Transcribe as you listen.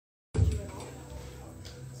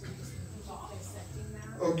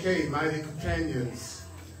Okay, mighty companions,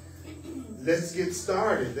 let's get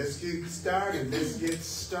started. Let's get started. Let's get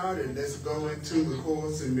started. Let's go into the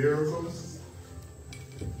Course in Miracles.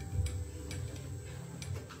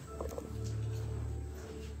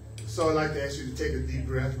 So I'd like to ask you to take a deep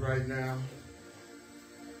breath right now.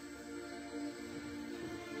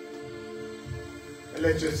 And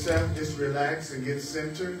let yourself just relax and get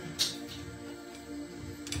centered.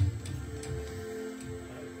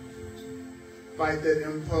 Fight that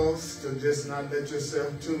impulse to just not let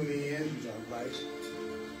yourself tune in.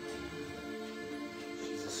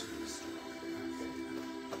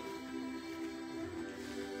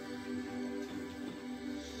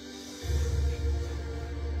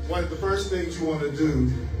 One of the first things you want to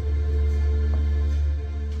do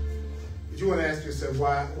is you want to ask yourself,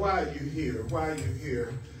 why are you here? Why are you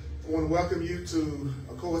here? I want to welcome you to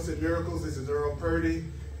A Course in Miracles. This is Earl Purdy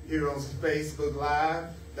here on Facebook Live.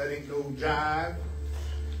 That ain't no jive.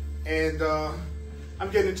 And I'm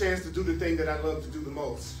getting a chance to do the thing that I love to do the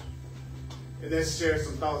most. And that's share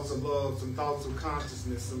some thoughts of love, some thoughts of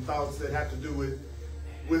consciousness, some thoughts that have to do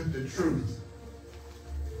with the truth.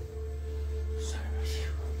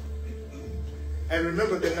 And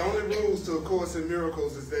remember that the only rules to A Course in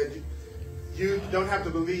Miracles is that you don't have to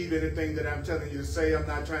believe anything that I'm telling you to say. I'm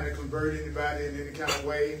not trying to convert anybody in any kind of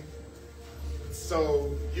way.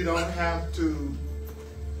 So you don't have to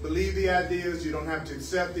believe the ideas. You don't have to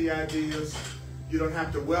accept the ideas. You don't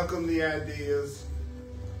have to welcome the ideas.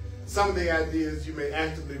 Some of the ideas you may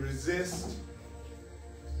actively resist.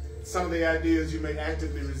 Some of the ideas you may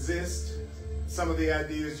actively resist. Some of the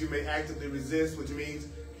ideas you may actively resist, which means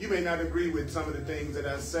you may not agree with some of the things that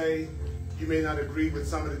I say. You may not agree with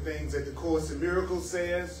some of the things that the Course in Miracles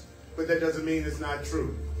says, but that doesn't mean it's not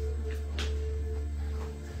true.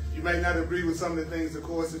 You may not agree with some of the things the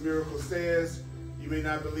Course in Miracles says. You may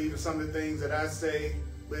not believe in some of the things that I say,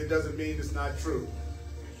 but it doesn't mean it's not true.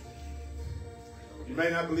 You may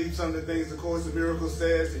not believe some of the things the Course in Miracles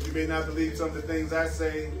says, and you may not believe some of the things I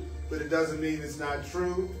say, but it doesn't mean it's not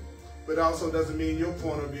true, but also doesn't mean your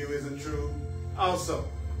point of view isn't true also.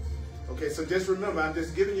 Okay, so just remember, I'm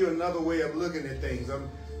just giving you another way of looking at things.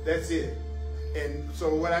 That's it. And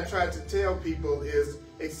so what I try to tell people is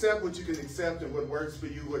accept what you can accept and what works for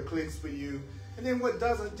you, what clicks for you, and then what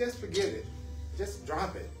doesn't, just forget it. Just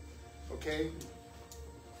drop it, okay?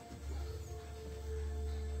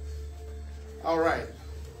 All right.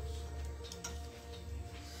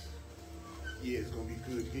 Yeah, it's going to be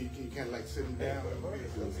good. Can you kind of like sit them down?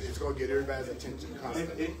 It's going to get everybody's attention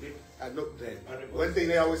constantly. I know that. One thing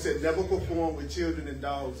they always said, never perform with children and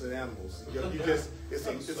dogs and animals.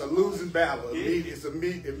 It's a losing battle. It's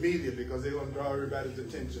immediate because they're going to draw everybody's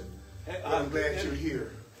attention. But I'm glad you're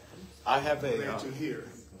here. I'm glad you're here.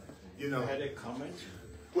 You know, had a comment?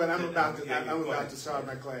 Well, I'm about to start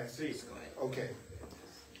my class. Please. Okay.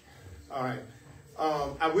 All right.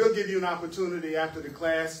 I will give you an opportunity after the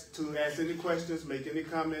class to ask any questions, make any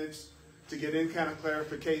comments, to get any kind of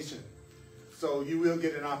clarification. So you will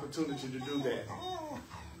get an opportunity to do that.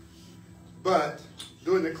 But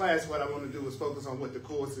during the class, what I want to do is focus on what the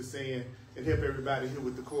Course is saying and help everybody hear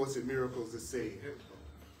what the Course in Miracles is saying.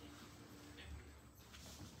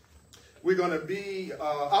 We're going to be,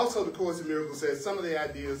 also the Course in Miracles says some of the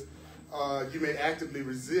ideas you may actively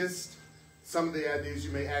resist. Some of the ideas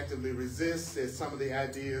you may actively resist. There's some of the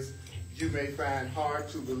ideas you may find hard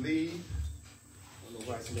to believe. I don't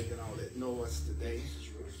know why it's making all that noise today.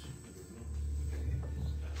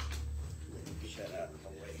 Shut out of the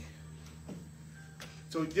way.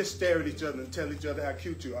 So just stare at each other and tell each other how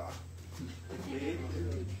cute you are.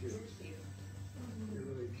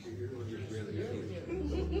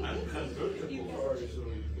 I'm convertible.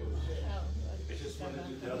 I just wanted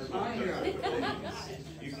to tell you.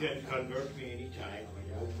 You can convert me anytime,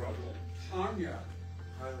 no problem. Anya.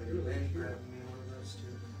 You're really grabbing me one of those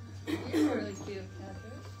too. You're really cute,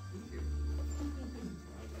 Patrick.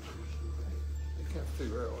 I can't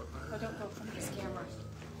figure out what Oh, don't go from this camera.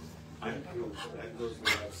 I'm cute. That goes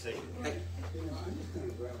without saying.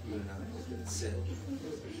 Sit.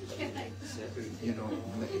 You know,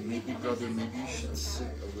 maybe brother, maybe you should sit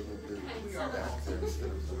a little bit back there instead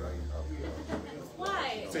of right up.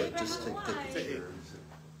 Why? Just take a picture.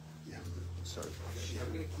 Yeah. Sorry.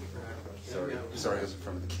 Sorry, I was in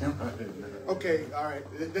front of the camera. Okay, all right.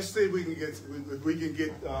 Let's see if we can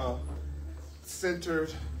get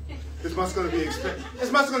centered. It's much going to be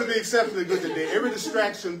exceptionally good today. Every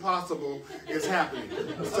distraction possible is happening.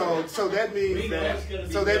 So that means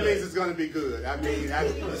it's going to be good. I mean,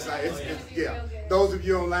 yeah. Those of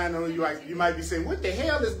you online, you might be saying, "What the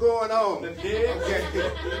hell is going on?" Okay.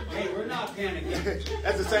 Hey, we're not panicking.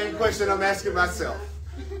 That's the same question I'm asking myself.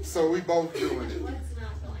 So we both doing it. What's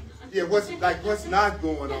not going on? Yeah, what's not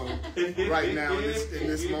going on right now in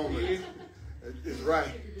this moment is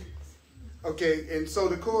right. Okay, and so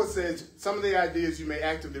the Course says some of the ideas you may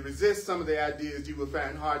actively resist, some of the ideas you will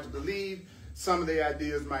find hard to believe, some of the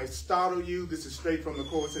ideas might startle you. This is straight from the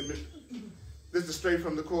Course in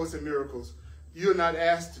Miracles. You're not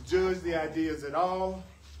asked to judge the ideas at all.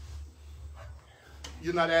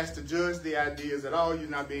 You're not asked to judge the ideas at all. You're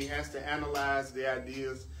not being asked to analyze the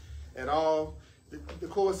ideas at all. The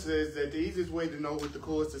Course says that the easiest way to know what the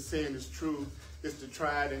Course is saying is true is to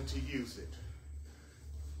try it and to use it.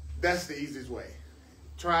 That's the easiest way.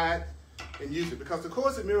 Try it and use it. Because the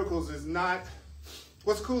Course in Miracles is not,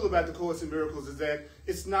 what's cool about the Course in Miracles is that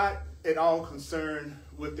it's not at all concerned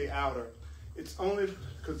with the outer. It's only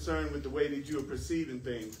concerned with the way that you are perceiving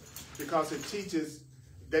things. Because it teaches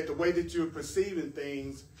that the way that you're perceiving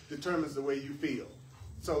things determines the way you feel.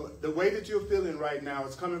 So the way that you're feeling right now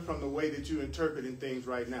is coming from the way that you're interpreting things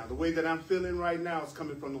right now. The way that I'm feeling right now is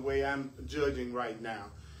coming from the way I'm judging right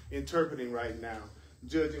now, interpreting right now,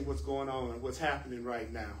 judging what's going on and what's happening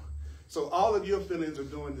right now. So all of your feelings are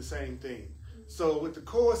doing the same thing. So what the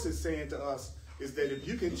Course is saying to us is that if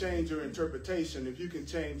you can change your interpretation, if you can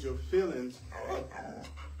change your feelings,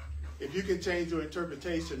 if you can change your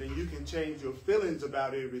interpretation and you can change your feelings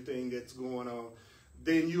about everything that's going on,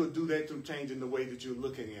 then you'll do that through changing the way that you're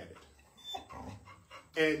looking at it.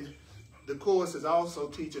 And the Course is also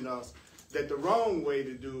teaching us that the wrong way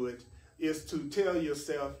to do it is to tell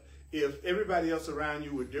yourself, if everybody else around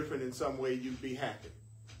you were different in some way, you'd be happy.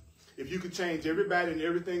 If you could change everybody and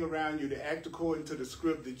everything around you to act according to the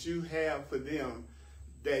script that you have for them,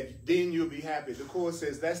 that then you'll be happy. The Course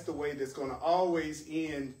says that's the way that's going to always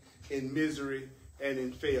end in misery and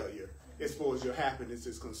in failure as far as your happiness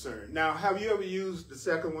is concerned. Now, have you ever used the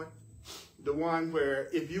second one? The one where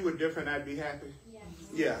if you were different, I'd be happy? Yes.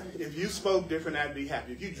 Yeah, if you spoke different, I'd be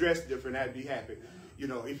happy. If you dressed different, I'd be happy. You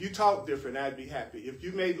know, if you talked different, I'd be happy. If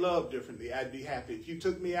you made love differently, I'd be happy. If you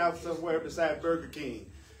took me out somewhere beside Burger King,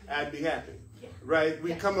 I'd be happy. Right?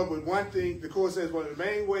 We come up with one thing. The Course says one of the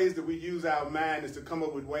main ways that we use our mind is to come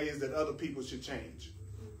up with ways that other people should change.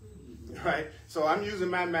 Right? So I'm using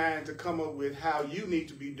my mind to come up with how you need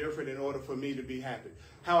to be different in order for me to be happy.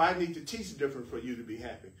 How I need to teach different for you to be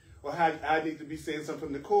happy. Or how I need to be saying something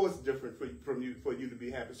from the Course different for you to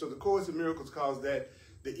be happy. So the Course in Miracles calls that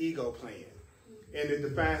the ego plan. And it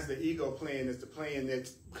defines the ego plan as the plan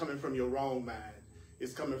that's coming from your wrong mind.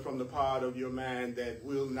 It's coming from the part of your mind that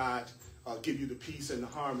will not give you the peace and the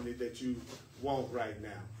harmony that you want right now.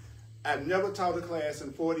 I've never taught a class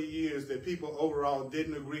in 40 years that people overall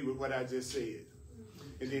didn't agree with what I just said.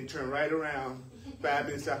 And then turn right around 5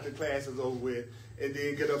 minutes after class is over with and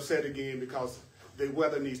then get upset again because the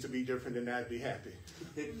weather needs to be different and I'd be happy.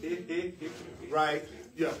 Right?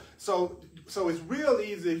 Yeah. So it's real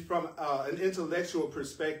easy from an intellectual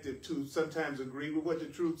perspective to sometimes agree with what the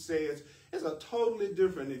truth says. It's a totally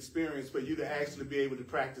different experience for you to actually be able to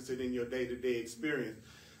practice it in your day-to-day experience.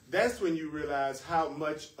 That's when you realize how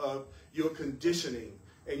much of your conditioning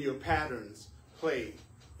and your patterns play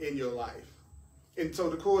in your life. And so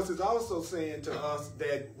the Course is also saying to us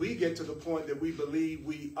that we get to the point that we believe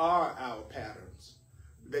we are our patterns,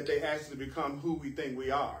 that they actually become who we think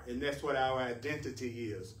we are, and that's what our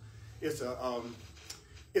identity is. It's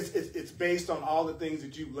based on all the things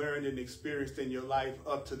that you've learned and experienced in your life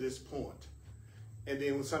up to this point. And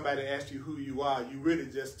then when somebody asks you who you are, you really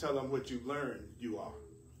just tell them what you've learned you are,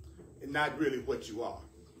 and not really what you are.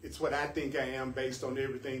 It's what I think I am based on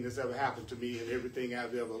everything that's ever happened to me and everything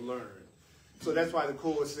I've ever learned. So that's why the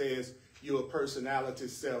Course says your personality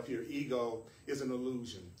self, your ego, is an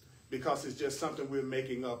illusion. Because it's just something we're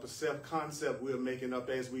making up, a self-concept we're making up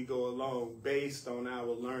as we go along based on our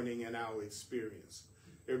learning and our experience.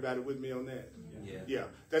 Everybody with me on that? Yeah.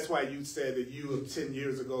 That's why you said that you of 10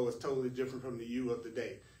 years ago is totally different from the you of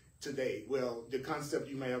today. Well, the concept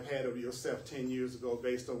you may have had of yourself 10 years ago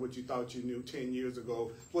based on what you thought you knew 10 years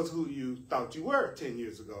ago was who you thought you were 10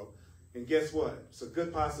 years ago. And guess what? It's a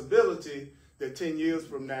good possibility that 10 years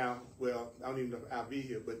from now, well, I don't even know if I'll be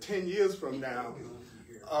here, but 10 years from now,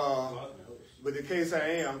 but in case I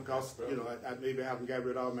am, because, you know, I maybe haven't got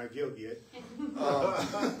rid of all my guilt yet. A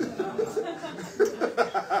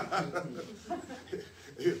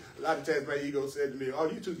lot of times my ego said to me, "Oh,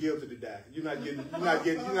 you're too guilty to die. You're not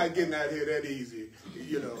getting out here that easy."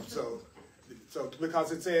 You know, so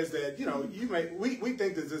because it says that, you know, we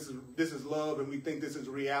think that this is love and we think this is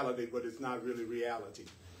reality, but it's not really reality.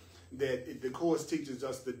 That the Course teaches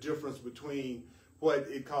us the difference between what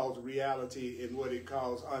it calls reality and what it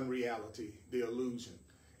calls unreality, the illusion.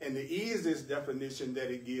 And the easiest definition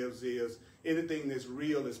that it gives is anything that's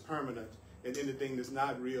real is permanent, and anything that's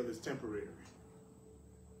not real is temporary.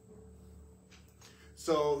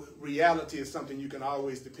 So reality is something you can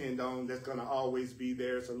always depend on, that's going to always be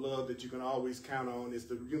there. It's a love that you can always count on. It's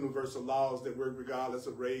the universal laws that work regardless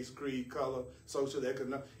of race, creed, color, social,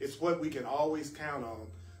 economic. It's what we can always count on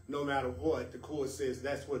no matter what. The Course says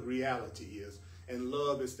that's what reality is, and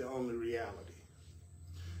love is the only reality.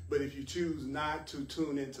 But if you choose not to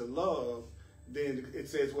tune into love, then it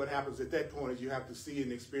says what happens at that point is you have to see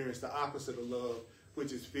and experience the opposite of love,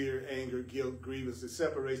 which is fear, anger, guilt, grievances,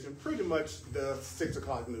 separation, pretty much the 6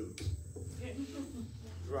 o'clock news.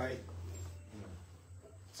 Right?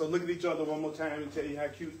 So look at each other one more time and tell you how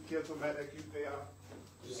cute, tell somebody how cute they are.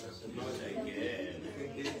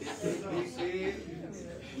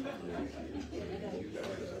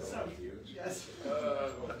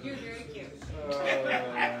 You're very cute. I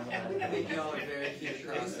think y'all are very cute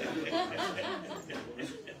across the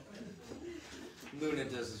Luna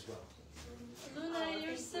does as well. Luna,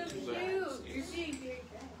 you're so cute. You're being very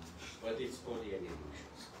good. But it's only an illusion.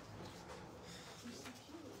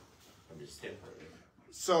 And it's temporary.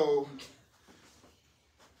 So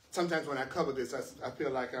sometimes when I cover this, I feel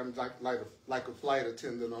like I'm like a flight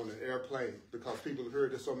attendant on an airplane, because people have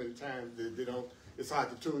heard this so many times that they don't. It's hard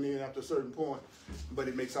to tune in after a certain point, but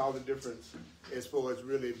it makes all the difference as far as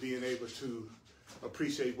really being able to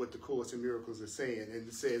appreciate what the Course in Miracles is saying. And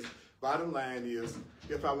it says, bottom line is,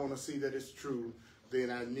 if I want to see that it's true,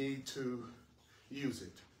 then I need to use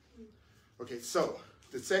it. Okay, so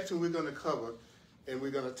the section we're going to cover, and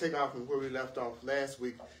we're going to take off from where we left off last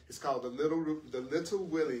week, is called the Little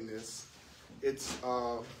Willingness. It's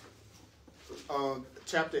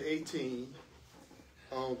chapter 18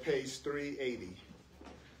 on page 380.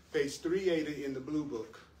 Page 380 in the Blue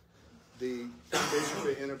Book, the Foundation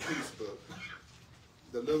for Inner Peace book.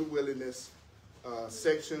 The Little Willingness,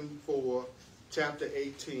 section 4, chapter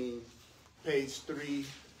 18, page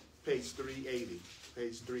 380.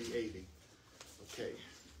 Page 380. Okay.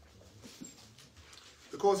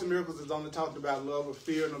 The Course in Miracles is only talking about love or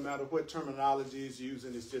fear, no matter what terminology is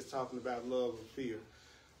using. It's just talking about love or fear.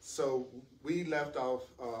 So we left off,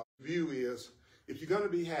 view is, if you're going to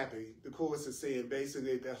be happy, the Course is saying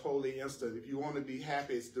basically that holy instant, if you want to be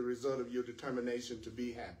happy, it's the result of your determination to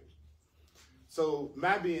be happy. So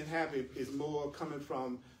my being happy is more coming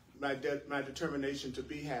from my determination to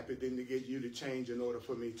be happy than to get you to change in order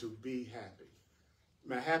for me to be happy.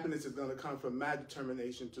 My happiness is going to come from my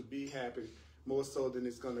determination to be happy, more so than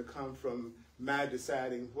it's going to come from my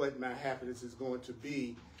deciding what my happiness is going to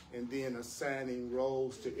be and then assigning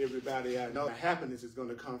roles to everybody I know. My happiness is going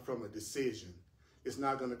to come from a decision. It's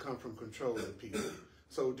not going to come from controlling people.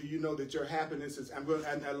 So do you know that your happiness is,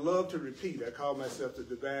 and I love to repeat, I call myself the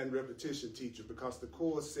divine repetition teacher, because the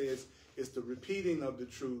Course says it's the repeating of the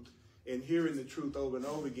truth and hearing the truth over and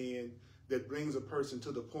over again that brings a person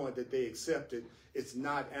to the point that they accept it. It's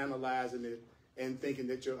not analyzing it and thinking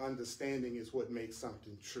that your understanding is what makes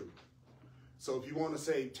something true. So if you want to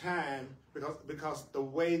save time, because the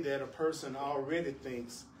way that a person already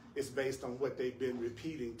thinks is based on what they've been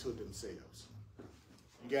repeating to themselves.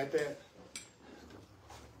 You got that?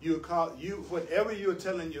 Whatever you're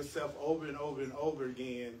telling yourself over and over and over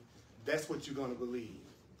again, that's what you're going to believe.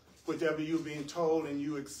 Whatever you're being told and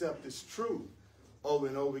you accept is true over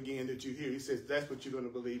and over again that you hear, he says that's what you're going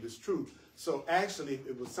to believe is true. So actually, if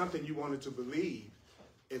it was something you wanted to believe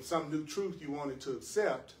and some new truth you wanted to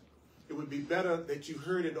accept, it would be better that you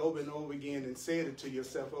heard it over and over again and said it to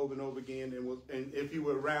yourself over and over again. And if you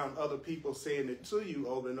were around other people saying it to you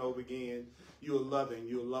over and over again, you're loving,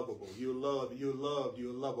 you're lovable, you're loved, you're loved,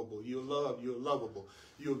 you're lovable, you're loved, you're lovable,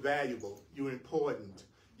 you're valuable, you're important,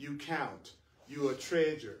 you count, you're a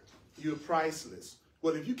treasure, you're priceless.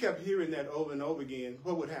 Well, if you kept hearing that over and over again,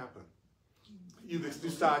 what would happen? You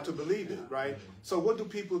start to believe it, right? So what do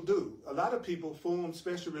people do? A lot of people form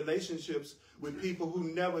special relationships with people who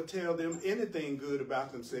never tell them anything good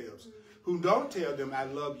about themselves, who don't tell them, I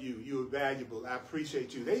love you, you're valuable, I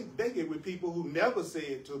appreciate you. They get with people who never say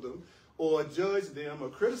it to them or judge them or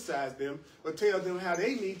criticize them or tell them how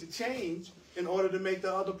they need to change in order to make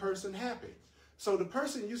the other person happy. So the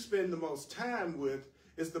person you spend the most time with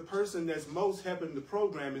is the person that's most helping the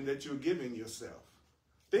programming that you're giving yourself.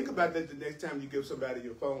 Think about that the next time you give somebody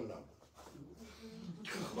your phone number.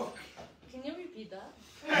 Can you repeat that?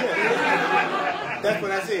 Yeah. That's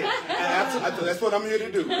what I said. That's what I'm here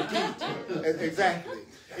to do. Repeat.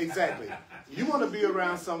 Exactly. You want to be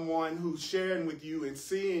around someone who's sharing with you and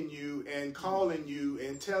seeing you and calling you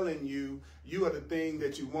and telling you you are the thing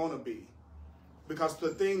that you want to be. Because the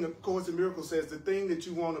thing, the Course in Miracles says, the thing that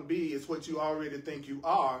you want to be is what you already think you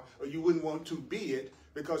are, or you wouldn't want to be it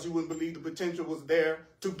because you wouldn't believe the potential was there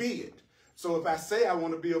to be it. So if I say I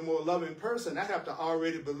want to be a more loving person, I have to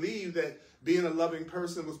already believe that being a loving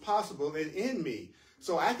person was possible and in me.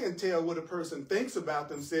 So I can tell what a person thinks about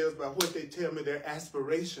themselves by what they tell me their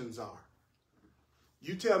aspirations are.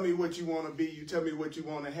 You tell me what you want to be. You tell me what you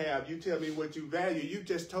want to have. You tell me what you value. You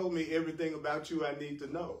just told me everything about you I need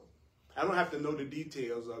to know. I don't have to know the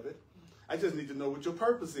details of it. I just need to know what your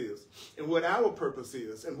purpose is and what our purpose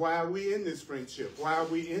is and why are we in this friendship? Why are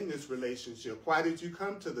we in this relationship? Why did you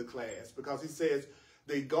come to the class? Because he says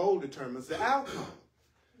the goal determines the outcome.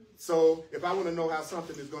 So if I want to know how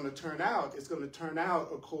something is going to turn out, it's going to turn out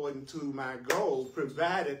according to my goal,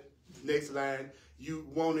 provided, next line, you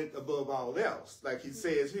want it above all else. Like he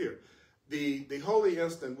says here, the holy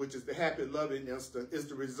instant, which is the happy loving instant, is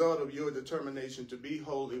the result of your determination to be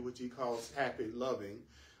holy, which he calls happy loving.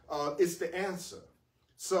 It's the answer.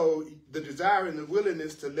 So the desire and the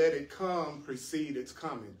willingness to let it come precede its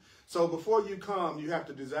coming. So before you come, you have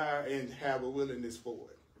to desire and have a willingness for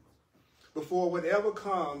it. Before whatever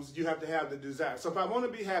comes, you have to have the desire. So if I want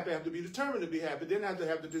to be happy, I have to be determined to be happy. Then I have to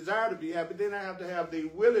have the desire to be happy. Then I have to have the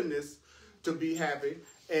willingness to be happy.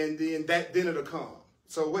 And then it'll come.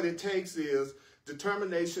 So what it takes is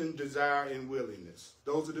determination, desire, and willingness.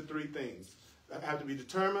 Those are the three things. I have to be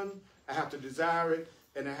determined, I have to desire it,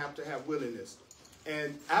 and I have to have willingness.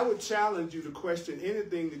 And I would challenge you to question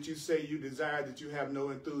anything that you say you desire that you have no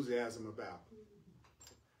enthusiasm about.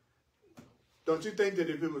 Don't you think that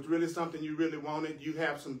if it was really something you really wanted, you'd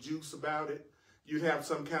have some juice about it? You'd have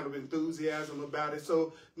some kind of enthusiasm about it?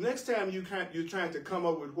 So next time you're trying to come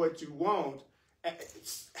up with what you want,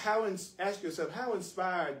 ask yourself, how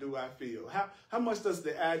inspired do I feel? How much does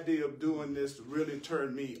the idea of doing this really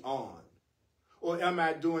turn me on? Or am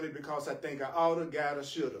I doing it because I think I oughta, gotta,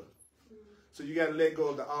 shoulda? So you got to let go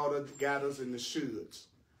of the oughta, gottas, and the shoulds.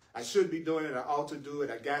 I should be doing it, I ought to do it,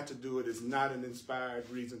 I got to do it is not an inspired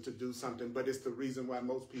reason to do something, but it's the reason why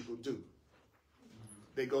most people do.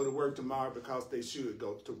 They go to work tomorrow because they should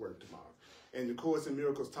go to work tomorrow. And the Course in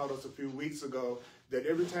Miracles taught us a few weeks ago that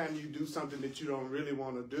every time you do something that you don't really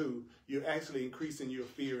want to do, you're actually increasing your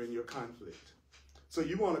fear and your conflict. So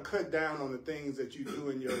you want to cut down on the things that you do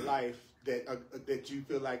in your life that you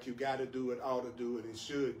feel like you got to do it, ought to do it, and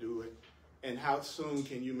should do it. And how soon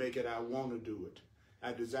can you make it, I want to do it,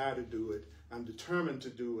 I desire to do it, I'm determined to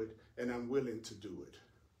do it, and I'm willing to do it.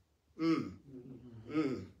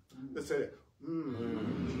 Let's say that.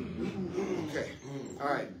 Okay. All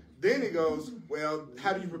right. Then it goes, well,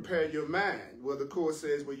 how do you prepare your mind? Well, the Course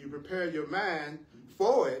says, well, you prepare your mind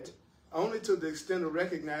for it only to the extent of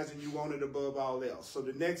recognizing you want it above all else. So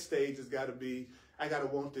the next stage has got to be, I got to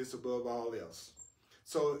want this above all else.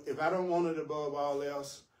 So if I don't want it above all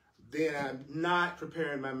else, then I'm not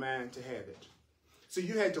preparing my mind to have it. So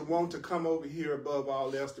you had to want to come over here above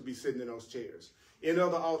all else to be sitting in those chairs. In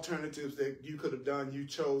other alternatives that you could have done, you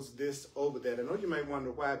chose this over that. I know you might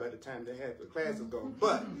wonder why by the time they have the class is gone,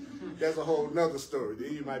 but that's a whole nother story.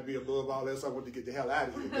 Then you might be above all else, I want to get the hell out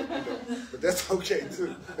of here. But that's okay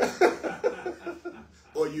too.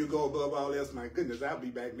 Or you go above all else, my goodness, I'll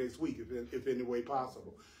be back next week if any way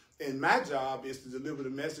possible. And my job is to deliver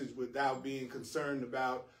the message without being concerned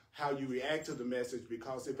about how you react to the message,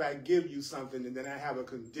 because if I give you something and then I have a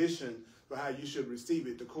condition for how you should receive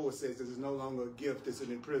it, the Course says this is no longer a gift, it's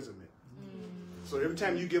an imprisonment. So every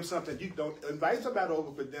time you give something, you don't invite somebody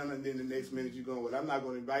over for dinner, and then the next minute you're going, well, I'm not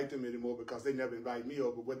going to invite them anymore because they never invite me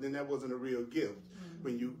over. But then that wasn't a real gift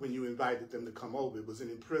when you invited them to come over. It was an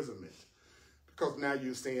imprisonment. Because now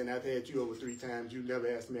you're saying, I've had you over 3 times, you never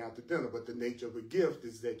asked me out to dinner. But the nature of a gift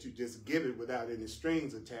is that you just give it without any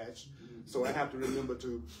strings attached. So I have to remember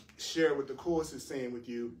to share what the Course is saying with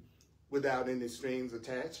you without any strings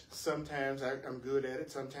attached. Sometimes I'm good at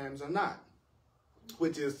it, sometimes I'm not.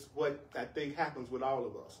 Which is what I think happens with all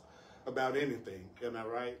of us about anything. Am I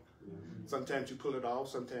right? Sometimes you pull it off,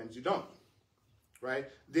 sometimes you don't. Right?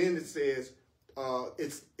 Then it says,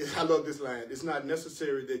 I love this line, it's not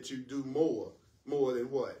necessary that you do more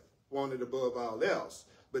than what? Wanted above all else.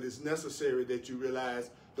 But it's necessary that you realize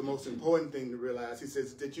the most important thing to realize, he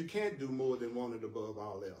says, that you can't do more than wanted above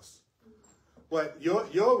all else. But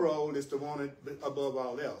your role is to want it above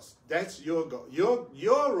all else. That's your goal.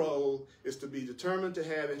 Your role is to be determined to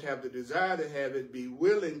have it, have the desire to have it, be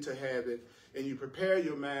willing to have it, and you prepare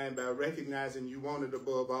your mind by recognizing you want it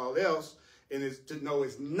above all else, and it's to know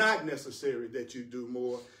it's not necessary that you do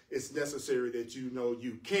more. It's necessary that you know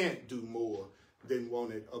you can't do more than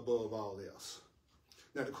want it above all else.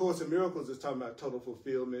 Now, the Course in Miracles is talking about total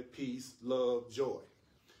fulfillment, peace, love, joy.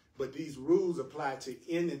 but these rules apply to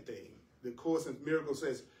anything. The Course in Miracles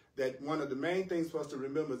says that one of the main things for us to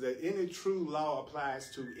remember is that any true law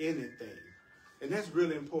applies to anything. And that's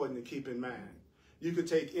really important to keep in mind. You could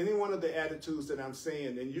take any one of the attitudes that I'm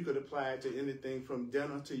saying and you could apply it to anything from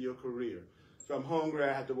dinner to your career. If I'm hungry,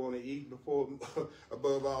 I have to want to eat before,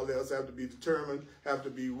 above all else. I have to be determined, have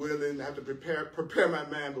to be willing, have to prepare my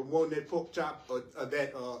mind, but want that pork chop or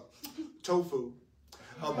that tofu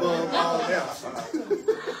above all else.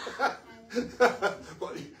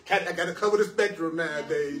 I got to cover the spectrum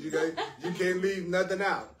nowadays. You can't leave nothing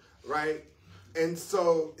out, right? And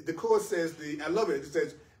so the Course says, I love it. It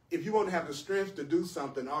says, if you want to have the strength to do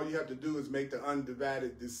something, all you have to do is make the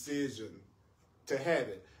undivided decision to have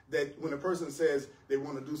it. That when a person says they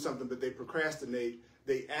want to do something but they procrastinate,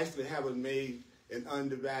 they actually haven't made an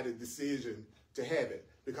undivided decision to have it.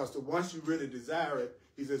 Because once you really desire it,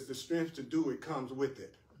 he says the strength to do it comes with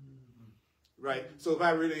it. Right? So if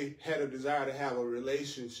I really had a desire to have a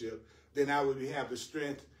relationship, then I would have the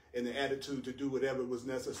strength and the attitude to do whatever was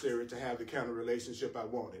necessary to have the kind of relationship I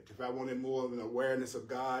wanted. If I wanted more of an awareness of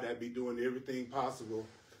God, I'd be doing everything possible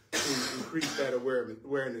to increase that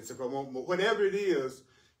awareness. If I want more, whatever it is,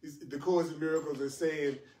 the Course in Miracles is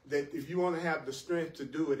saying that if you want to have the strength to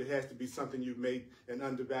do it, it has to be something you've made an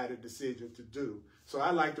undivided decision to do. So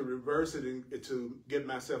I like to reverse it to get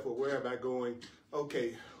myself aware by going,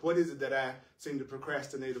 okay, what is it that I seem to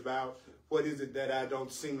procrastinate about? What is it that I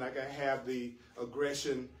don't seem like I have the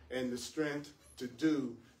aggression and the strength to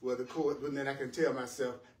do? Well, then I can tell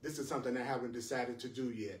myself, this is something I haven't decided to do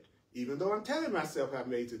yet. Even though I'm telling myself I've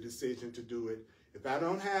made the decision to do it, if I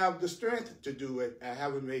don't have the strength to do it, I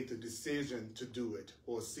haven't made the decision to do it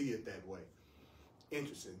or see it that way.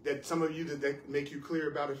 Interesting. That some of you that make you clear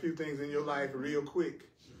about a few things in your life real quick.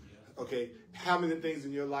 Okay, how many things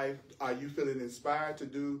in your life are you feeling inspired to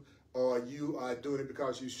do, or you are doing it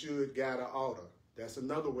because you should, got, or oughta? That's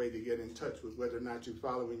another way to get in touch with whether or not you're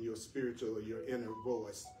following your spiritual or your inner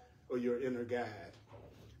voice or your inner guide.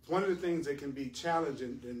 One of the things that can be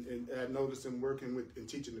challenging, and I've noticed in working with and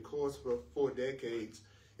teaching the Course for 4 decades,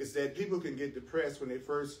 is that people can get depressed when they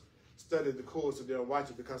first study the Course or they'll watch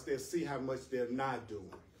it because they'll see how much they're not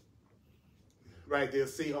doing. Right? They'll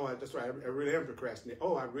see, oh, that's right, I really am procrastinating.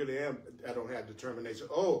 Oh, I really am, I don't have determination.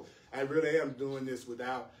 Oh, I really am doing this for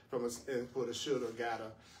the shoulda,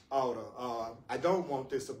 gotta, oughta. I don't want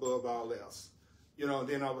this above all else. You know,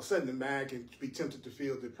 then all of a sudden the mind can be tempted to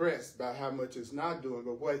feel depressed by how much it's not doing.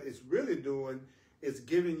 But what it's really doing is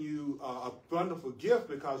giving you a wonderful gift,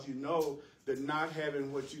 because you know that not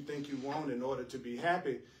having what you think you want in order to be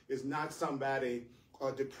happy is not somebody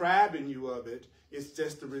depriving you of it. It's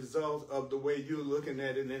just the result of the way you're looking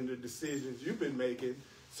at it and the decisions you've been making.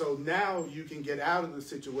 So now you can get out of the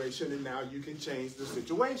situation and now you can change the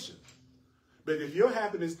situation. But if your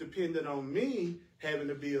happiness depended on me having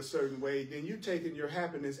to be a certain way, then you're taking your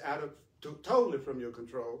happiness out of totally from your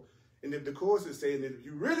control. And if the Course is saying that if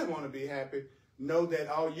you really want to be happy, know that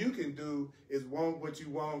all you can do is want what you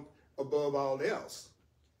want above all else.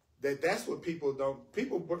 That's what people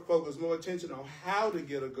focus more attention on how to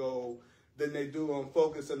get a goal than they do on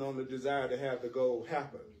focusing on the desire to have the goal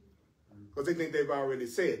happen. Because they think they've already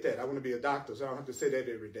said that. I want to be a doctor, so I don't have to say that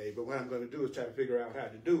every day. But what I'm going to do is try to figure out how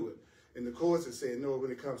to do it. And the Course is saying, no,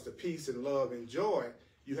 when it comes to peace and love and joy,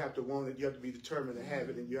 you have to want it, you have to be determined to have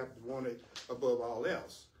it, and you have to want it above all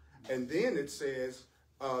else. And then it says,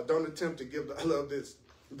 don't attempt to give the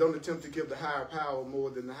higher power more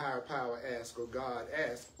than the higher power asks or God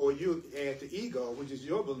asks, or you add the ego, which is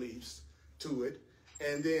your beliefs, to it.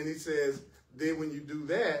 And then he says, then when you do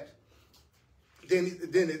that,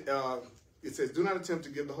 it says, do not attempt to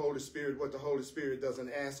give the Holy Spirit what the Holy Spirit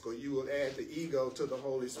doesn't ask, or you will add the ego to the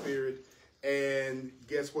Holy Spirit, and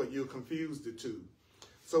guess what? You'll confuse the two.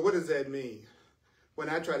 So what does that mean? When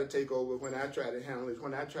I try to take over, when I try to handle it,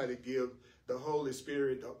 when I try to give the Holy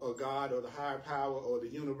Spirit or God or the higher power or the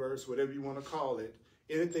universe, whatever you want to call it,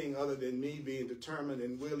 anything other than me being determined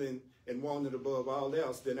and willing and wanting above all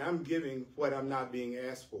else, then I'm giving what I'm not being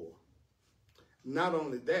asked for. Not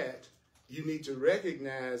only that, you need to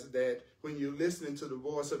recognize that when you're listening to the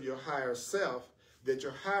voice of your higher self, that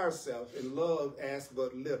your higher self in love asks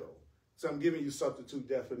but little. So I'm giving you substitute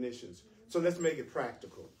definitions. So let's make it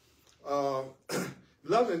practical.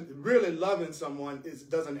 Really loving someone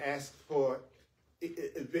doesn't ask for,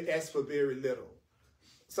 it asks for very little.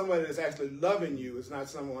 Somebody that's actually loving you is not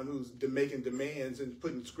someone who's making demands and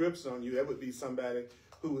putting scripts on you. That would be somebody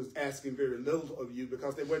who was asking very little of you,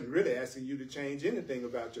 because they weren't really asking you to change anything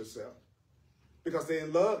about yourself. Because they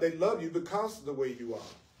love you because of the way you are.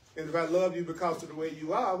 And if I love you because of the way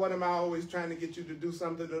you are, what am I always trying to get you to do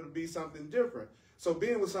something or to be something different? So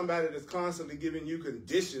being with somebody that's constantly giving you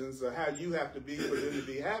conditions of how you have to be for them to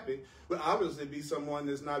be happy will obviously be someone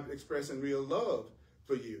that's not expressing real love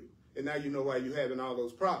for you. And now you know why you're having all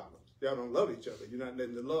those problems. Y'all don't love each other. You're not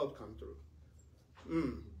letting the love come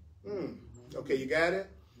through. Okay, you got it?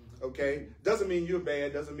 Okay. Doesn't mean you're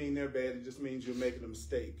bad. Doesn't mean they're bad. It just means you're making a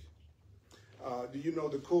mistake. Do you know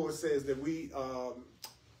the Course says that we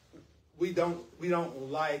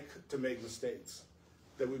don't like to make mistakes?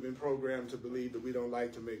 That we've been programmed to believe that we don't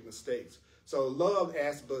like to make mistakes. So love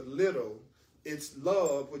asks but little. It's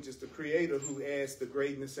love, which is the Creator, who asks the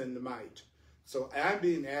greatness and the might. So I'm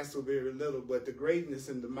being asked for very little, but the greatness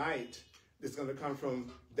and the might is going to come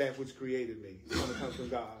from that which created me. It's going to come from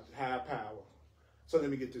God, higher power. So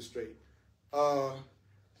let me get this straight.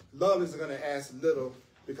 Love is going to ask little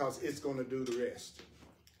because it's going to do the rest.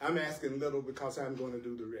 I'm asking little because I'm going to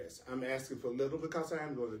do the rest. I'm asking for little because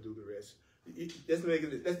I'm going to do the rest.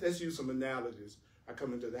 Let's use some analogies. I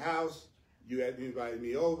come into the house, you invite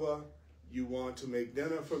me over, you want to make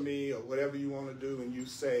dinner for me or whatever you want to do, and you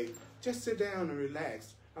say, just sit down and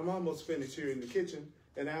relax. I'm almost finished here in the kitchen,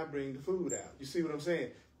 and I'll bring the food out. You see what I'm saying?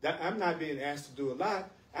 I'm not being asked to do a lot.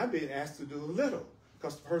 I'm being asked to do a little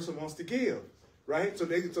because the person wants to give, right? So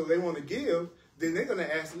they want to give, then they're going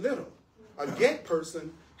to ask little. A get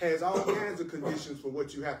person has all kinds of conditions for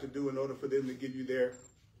what you have to do in order for them to give you their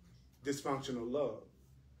dysfunctional love.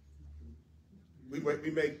 We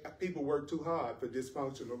make people work too hard for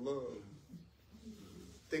dysfunctional love.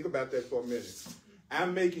 Think about that for a minute.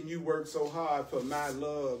 I'm making you work so hard for my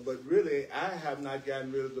love, but really I have not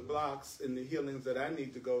gotten rid of the blocks and the healings that I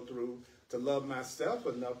need to go through to love myself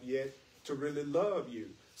enough yet to really love you.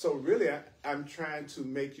 So really I'm trying to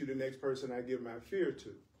make you the next person I give my fear to.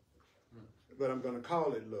 But I'm going to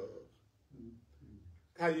call it love.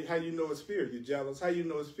 How you know it's fear? You're jealous. How you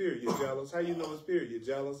know it's fear? You're jealous. How you know it's fear? You're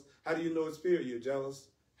jealous. How do you know it's fear? You're jealous.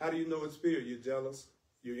 How do you know it's fear? You're jealous.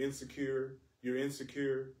 You're insecure. You're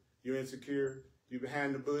insecure. You're insecure. You're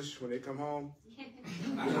behind the bush when they come home.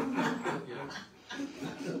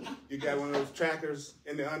 You got one of those trackers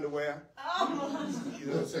in the underwear. You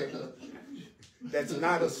know what I'm saying? That's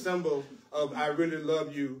not a symbol of I really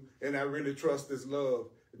love you and I really trust this love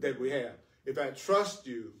that we have. If I trust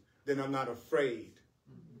you, then I'm not afraid.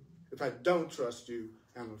 If I don't trust you,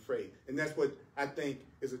 I'm afraid. And that's what I think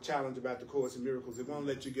is a challenge about the Course in Miracles. It won't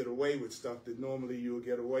let you get away with stuff that normally you'll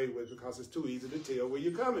get away with because it's too easy to tell where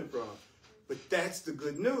you're coming from. But that's the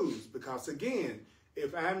good news because, again,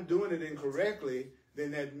 if I'm doing it incorrectly,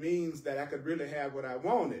 then that means that I could really have what I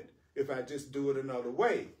wanted if I just do it another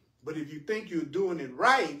way. But if you think you're doing it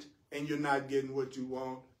right and you're not getting what you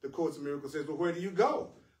want, the Course in Miracles says, well, where do you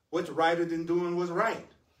go? What's righter than doing what's right?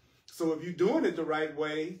 So if you're doing it the right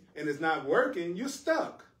way and it's not working, you're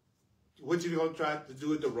stuck. What, you going to try to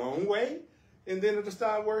do it the wrong way and then it'll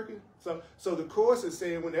start working? So the Course is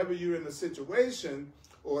saying whenever you're in a situation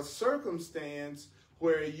or a circumstance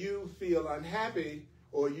where you feel unhappy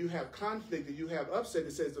or you have conflict or you have upset,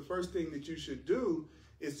 it says the first thing that you should do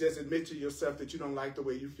is just admit to yourself that you don't like the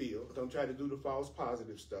way you feel. Don't try to do the false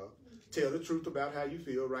positive stuff. Tell the truth about how you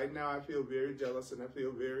feel. Right now I feel very jealous and I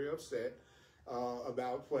feel very upset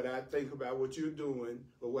about what I think about what you're doing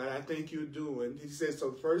or what I think you're doing. He says,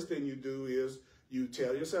 so the first thing you do is you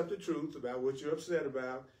tell yourself the truth about what you're upset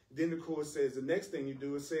about. Then the Course says the next thing you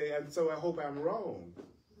do is say, and so I hope I'm wrong.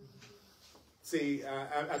 See,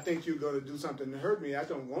 I think you're going to do something to hurt me. I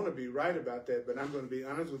don't want to be right about that, but I'm going to be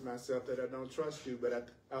honest with myself that I don't trust you, but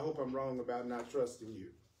I hope I'm wrong about not trusting you.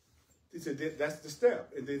 He said, that's the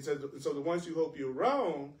step. And then so the once you hope you're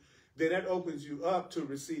wrong, then that opens you up to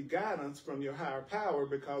receive guidance from your higher power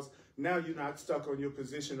because now you're not stuck on your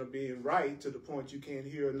position of being right to the point you can't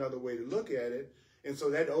hear another way to look at it. And so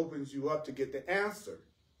that opens you up to get the answer.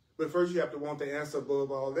 But first you have to want the answer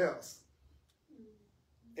above all else.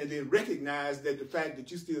 And then recognize that the fact that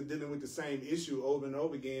you're still dealing with the same issue over and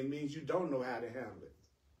over again means you don't know how to handle it.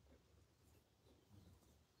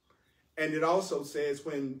 And it also says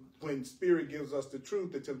when Spirit gives us the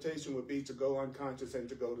truth, the temptation would be to go unconscious and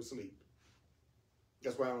to go to sleep.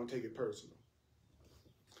 That's why I don't take it personal.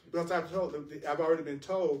 Because I've already been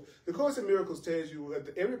told, the Course in Miracles tells you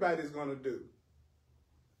what everybody's going to do.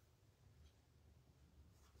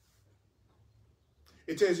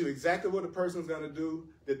 It tells you exactly what a person's going to do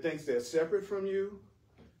that thinks they're separate from you.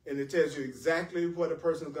 And it tells you exactly what a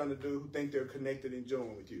person's going to do who think they're connected and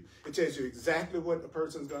joined with you. It tells you exactly what a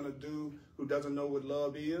person's going to do who doesn't know what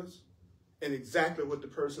love is. and exactly what the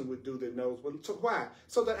person would do that knows. Well, so why?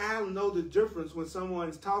 So that I'll know the difference when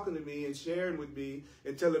someone's talking to me and sharing with me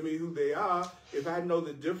and telling me who they are. If I know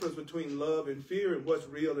the difference between love and fear and what's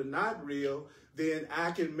real and not real, then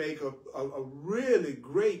I can make a really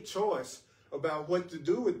great choice about what to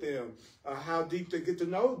do with them, how deep to get to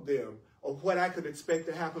know them, or what I could expect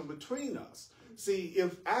to happen between us. See,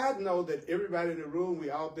 if I know that everybody in the room, we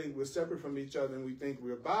all think we're separate from each other and we think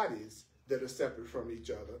we're bodies that are separate from each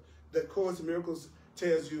other, the Course in Miracles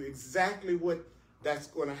tells you exactly what that's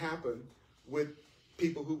going to happen with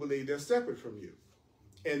people who believe they're separate from you.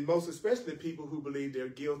 And most especially people who believe they're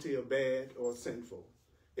guilty or bad or sinful.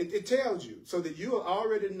 It tells you so that you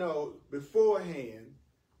already know beforehand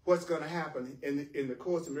what's going to happen. In the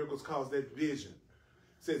Course in Miracles calls that vision.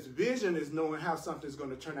 It says vision is knowing how something's going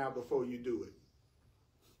to turn out before you do it.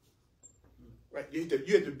 Right? You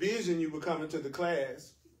had the vision you were coming to the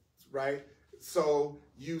class, right? So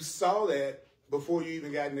you saw that before you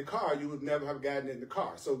even got in the car. You would never have gotten in the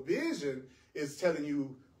car. So vision is telling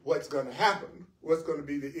you what's going to happen, what's going to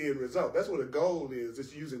be the end result. That's what a goal is.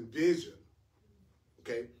 It's using vision.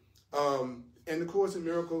 Okay? And the Course in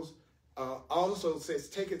Miracles also says,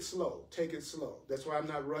 take it slow, take it slow. That's why I'm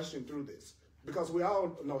not rushing through this, because we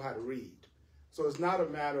all know how to read. So it's not a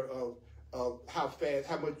matter of how fast,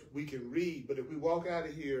 how much we can read, but if we walk out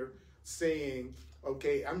of here saying,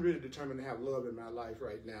 okay, I'm really determined to have love in my life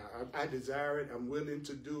right now. I desire it, I'm willing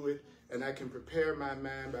to do it, and I can prepare my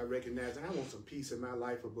mind by recognizing I want some peace in my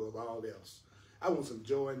life above all else. I want some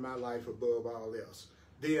joy in my life above all else.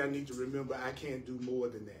 Then I need to remember I can't do more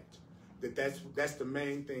than that. That's the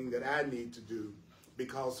main thing that I need to do,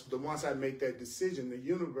 because once I make that decision, the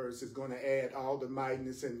universe is going to add all the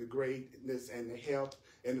mightiness and the greatness and the help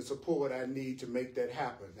and the support I need to make that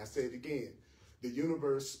happen. I say it again. The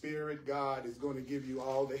universe, spirit, God is going to give you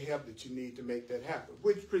all the help that you need to make that happen,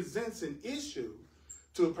 which presents an issue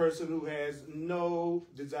to a person who has no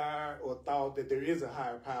desire or thought that there is a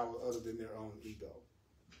higher power other than their own ego.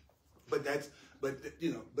 But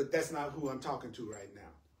that's not who I'm talking to right now.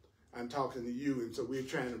 I'm talking to you, and so we're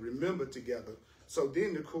trying to remember together. So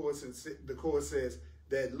then the Course says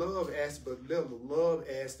that love asks but little. Love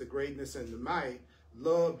asks the greatness and the might.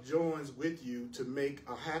 Love joins with you to make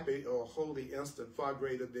a happy or holy instant far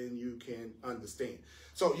greater than you can understand.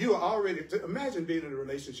 So you are already, imagine being in a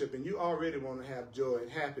relationship and you already want to have joy and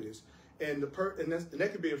happiness. And that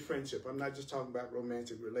could be a friendship. I'm not just talking about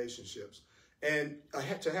romantic relationships. And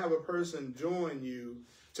to have a person join you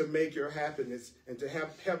to make your happiness and to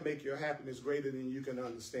help make your happiness greater than you can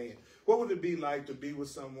understand. What would it be like to be with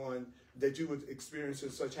someone that you would experience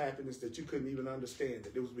such happiness that you couldn't even understand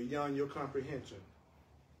it? It was beyond your comprehension.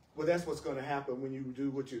 Well, that's what's going to happen when you do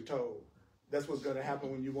what you're told. That's what's going to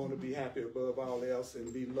happen when you want to be happy above all else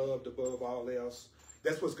and be loved above all else.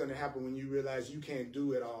 That's what's going to happen when you realize you can't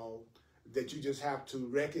do it all, that you just have to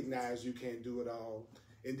recognize you can't do it all,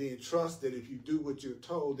 and then trust that if you do what you're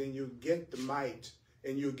told, then you'll get the might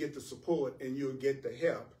and you'll get the support and you'll get the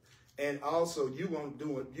help. And also you won't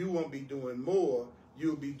be doing more,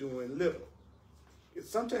 you'll be doing little.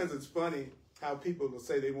 Sometimes it's funny how people will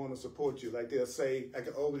say they want to support you. Like they'll say, like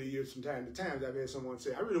over the years from time to time, I've had someone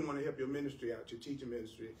say, I really want to help your ministry out, your teaching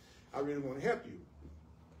ministry. I really want to help you,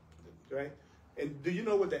 right? And do you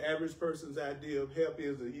know what the average person's idea of help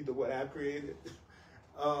is, or either what I've created,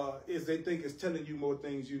 is they think it's telling you more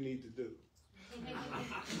things you need to do.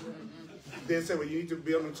 They say, well, you need to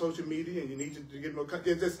be on social media and you need to get more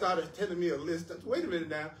content. They just started telling me a list. Wait a minute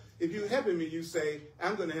now. If you're helping me, you say,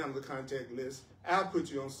 I'm going to handle the contact list. I'll put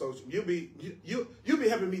you on social. You'll be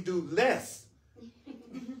helping me do less.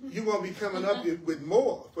 You won't be coming up with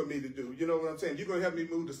more for me to do. You know what I'm saying? You're going to help me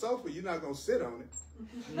move the sofa. You're not going to sit on it.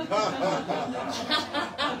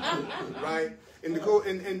 Right? And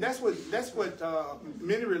that's what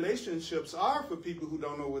many relationships are for people who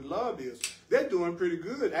don't know what love is. They're doing pretty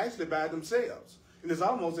good actually by themselves. And it's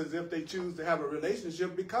almost as if they choose to have a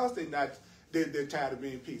relationship because they're tired of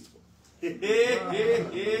being peaceful. They've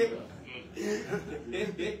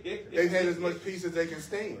had as much peace as they can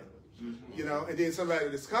stand. You know, and then somebody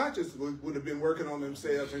that's conscious would have been working on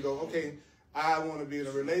themselves and go, okay, I want to be in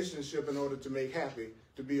a relationship in order to make happy,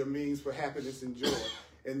 to be a means for happiness and joy.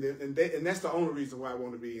 And that's the only reason why I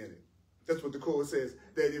want to be in it. That's what the Course says,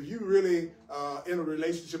 that if you really in a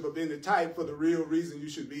relationship of any type, for the real reason you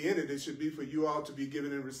should be in it, it should be for you all to be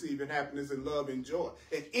giving and receiving happiness and love and joy.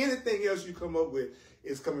 And anything else you come up with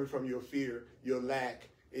is coming from your fear, your lack,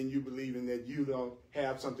 and you believing that you don't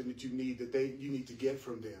have something that you need, that you need to get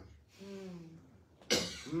from them.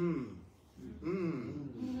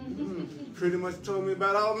 Pretty much told me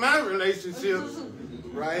about all my relationships,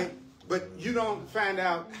 right? But you don't find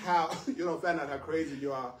out how crazy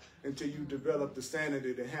you are until you develop the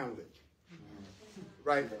sanity to handle it.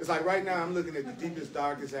 Right? It's like right now I'm looking at the deepest,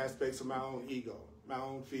 darkest aspects of my own ego, my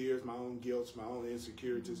own fears, my own guilt, my own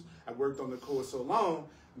insecurities. I've worked on the course so long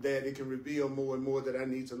that it can reveal more and more that I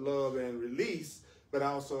need to love and release, but I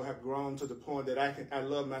also have grown to the point that I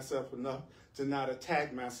love myself enough to not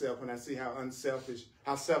attack myself when I see how selfish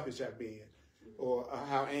I've been, or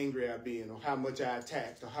how angry I've been, or how much I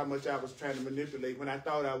attacked, or how much I was trying to manipulate when I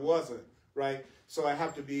thought I wasn't, right? So I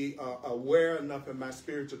have to be aware enough in my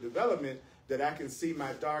spiritual development that I can see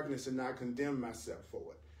my darkness and not condemn myself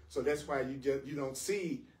for it. So that's why you don't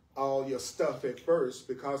see all your stuff at first,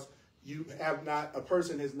 because a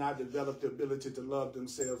person has not developed the ability to love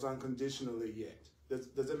themselves unconditionally yet.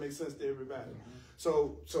 Does that make sense to everybody?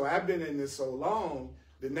 So I've been in this so long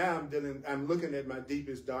that now I'm looking at my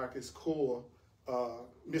deepest, darkest core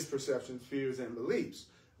misperceptions, fears, and beliefs.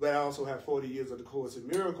 But I also have 40 years of the Course in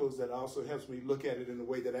Miracles that also helps me look at it in a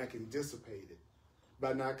way that I can dissipate it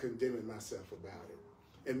by not condemning myself about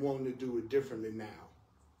it and wanting to do it differently now.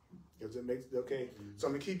 Does it make okay? So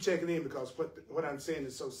I'm gonna keep checking in, because what I'm saying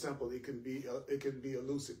is so simple. It can be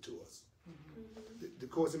elusive to us. The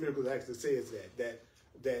Course in Miracles actually says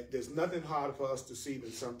that there's nothing harder for us to see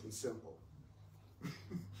than something simple.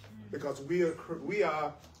 Because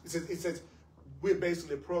it says we're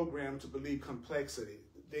basically programmed to believe complexity.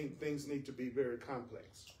 Things need to be very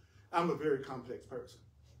complex. I'm a very complex person.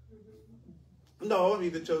 No, I'm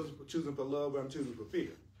either choosing for love or I'm choosing for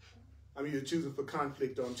fear. I'm either choosing for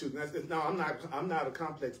conflict or I'm choosing. No, I'm not a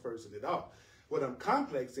complex person at all. What I'm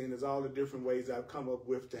complex in is all the different ways I've come up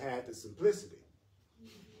with to hide the simplicity.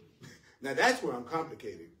 Now that's where I'm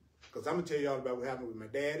complicated, because I'm gonna tell you all about what happened with my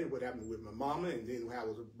daddy, what happened with my mama, and then how I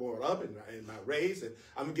was brought up and my race, and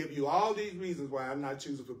I'm gonna give you all these reasons why I'm not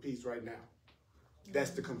choosing for peace right now.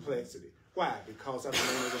 That's the complexity. Why? Because I'm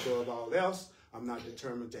learning above all else. I'm not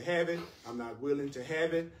determined to have it. I'm not willing to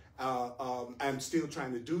have it. I'm still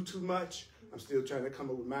trying to do too much. I'm still trying to come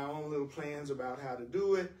up with my own little plans about how to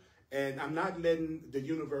do it. And I'm not letting the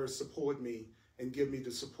universe support me and give me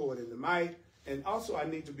the support and the might. And also I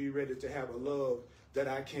need to be ready to have a love that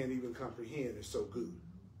I can't even comprehend. It's so good.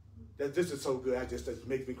 This is so good, it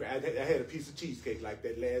makes me cry. I had a piece of cheesecake like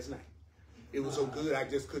that last night. It was so good I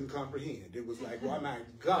just couldn't comprehend. It was like, oh my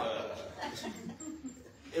God.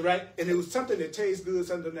 Right? And it was something that tastes good,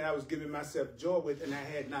 something that I was giving myself joy with, and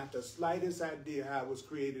I had not the slightest idea how it was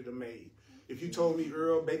created or made. If you told me,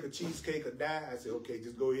 Earl, bake a cheesecake or die, I said, okay,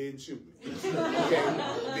 just go ahead and shoot me.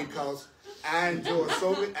 Okay? Because I enjoy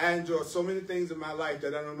so many things in my life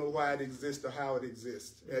that I don't know why it exists or how it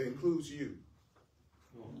exists. That includes you.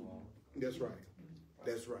 That's right.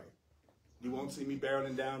 That's right. You won't see me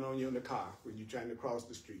barreling down on you in the car when you're trying to cross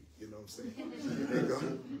the street. You know what I'm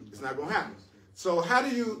saying? It's not going to happen. So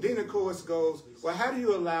then the course goes, well, how do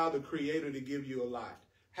you allow the Creator to give you a lot?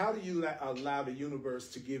 How do you allow the universe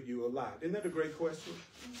to give you a lot? Isn't that a great question?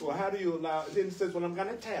 Well, how do you allow, then it says, well, I'm going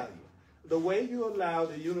to tell you. The way you allow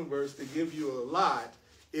the universe to give you a lot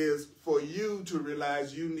is for you to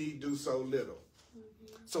realize you need do so little.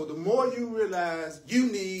 So the more you realize you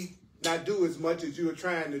need not do as much as you're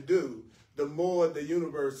trying to do, the more the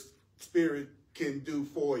universe spirit can do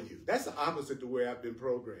for you. That's the opposite to where I've been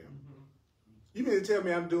programmed. You mean to tell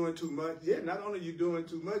me I'm doing too much? Yeah, not only are you doing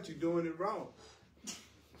too much, you're doing it wrong.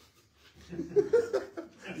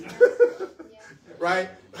 Right?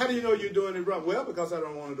 How do you know you're doing it wrong? Well, because I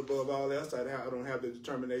don't want it above all else. I don't have the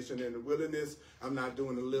determination and the willingness. I'm not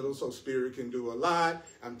doing a little, so spirit can do a lot.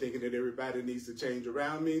 I'm thinking that everybody needs to change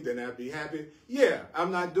around me, then I'd be happy. Yeah,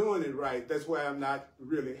 I'm not doing it right. That's why I'm not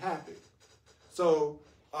really happy. So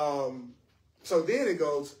then it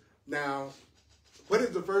goes, now, what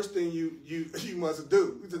is the first thing you must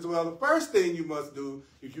do? He says, well, the first thing you must do,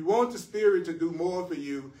 if you want the spirit to do more for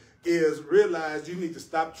you, is realize you need to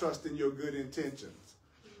stop trusting your good intentions.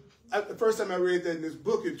 The first time I read that in this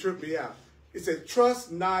book, it tripped me out. It said,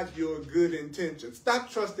 trust not your good intentions.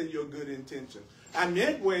 Stop trusting your good intentions. I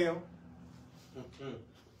meant well.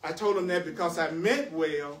 I told him that because I meant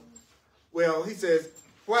well. Well, he says,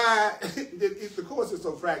 why, if the course is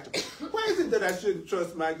so practical, why is it that I shouldn't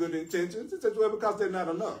trust my good intentions? He says, well, because they're not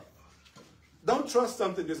enough. Don't trust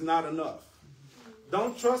something that's not enough.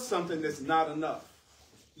 Don't trust something that's not enough.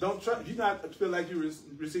 Don't trust, you not feel like you're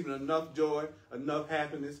receiving enough joy, enough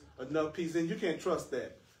happiness, enough peace, and you can't trust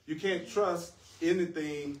that. You can't trust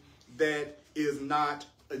anything that is not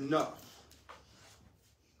enough.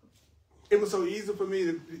 It was so easy for me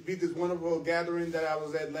to be this wonderful gathering that I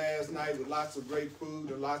was at last night with lots of great food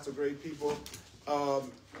and lots of great people.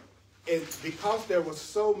 And because there was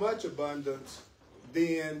so much abundance,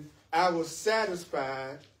 then I was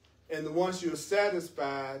satisfied, and once you're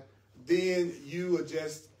satisfied, then you are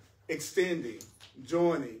just extending,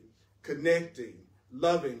 joining, connecting,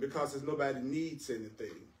 loving, because there's nobody needs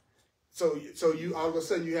anything. So you all of a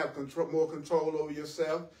sudden you have more control over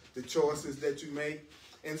yourself, the choices that you make,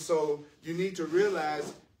 and so you need to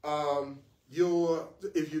realize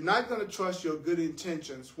if you're not going to trust your good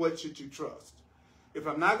intentions, what should you trust? If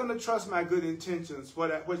I'm not going to trust my good intentions,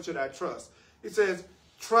 what should I trust? It says,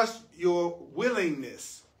 trust your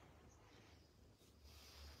willingness.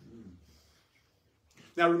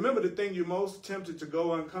 Now remember, the thing you're most tempted to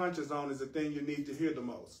go unconscious on is the thing you need to hear the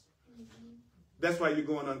most. That's why you're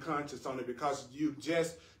going unconscious on it, because you've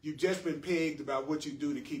just been pegged about what you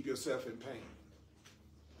do to keep yourself in pain.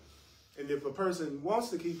 And if a person wants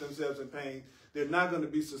to keep themselves in pain, they're not going to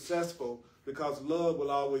be successful, because love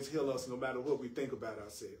will always heal us no matter what we think about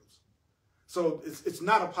ourselves. So it's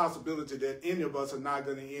not a possibility that any of us are not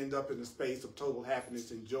going to end up in a space of total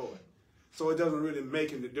happiness and joy. So it doesn't really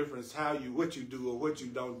make any difference what you do or what you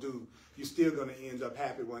don't do. You're still going to end up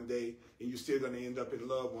happy one day, and you're still going to end up in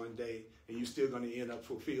love one day, and you're still going to end up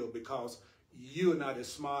fulfilled, because you are not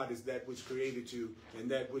as smart as that which created you, and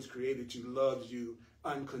that which created you loves you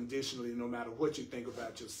unconditionally no matter what you think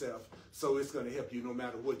about yourself. So it's going to help you no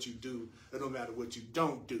matter what you do or no matter what you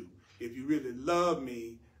don't do. If you really love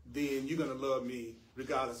me, then you're going to love me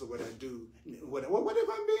regardless of what I do. What if I'm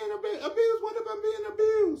being abused? What if I'm being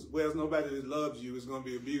abused? Well, nobody that loves you is going to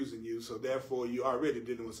be abusing you, so therefore you're already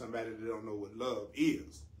dealing with somebody that don't know what love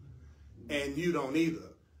is. And you don't either.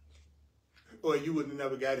 Or you would have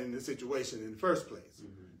never got in this situation in the first place.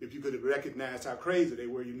 If you could have recognized how crazy they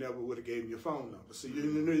were, you never would have gave them your phone number. So you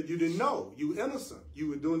didn't know. You were innocent. You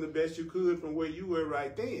were doing the best you could from where you were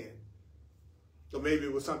right then. Or maybe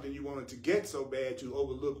it was something you wanted to get so bad you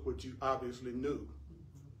overlooked what you obviously knew.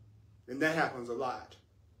 And that happens a lot.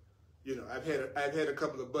 You know, I've had a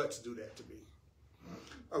couple of butts do that to me.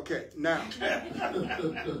 Okay, now.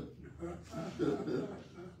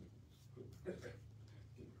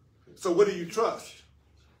 So what do you trust?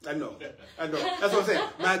 I know. That's what I'm saying.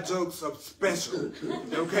 My jokes are special.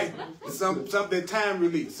 Okay? They're time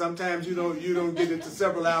release. Sometimes you don't get it to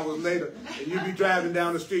several hours later, and you be driving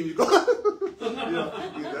down the street and you go,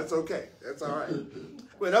 that's okay. That's all right.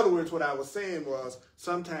 Well, in other words, what I was saying was,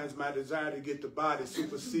 sometimes my desire to get the body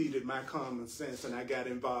superseded my common sense, and I got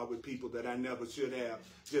involved with people that I never should have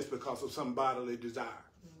just because of some bodily desire.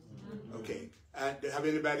 Okay. Have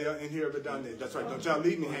anybody in here ever done that? That's right. Don't y'all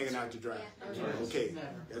leave me hanging out to dry. Okay.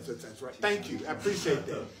 That's right. Thank you. I appreciate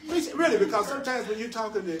that. Really, because sometimes when you're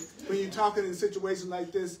talking in situations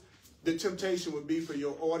like this, the temptation would be for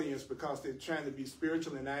your audience, because they're trying to be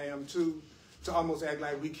spiritual, and I am too, to almost act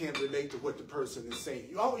like we can't relate to what the person is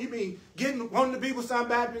saying. Oh, you mean wanting to be with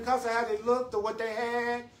somebody because of how they looked or what they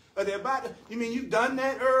had or their body? You mean you've done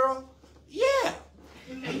that, Earl? Yeah.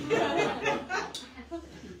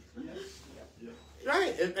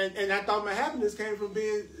 Right, and I thought my happiness came from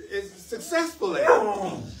being as successful at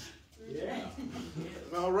it. Yeah.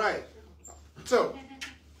 All right. So,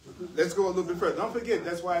 let's go a little bit further. Don't forget,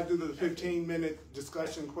 that's why I do the 15-minute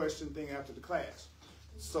discussion question thing after the class,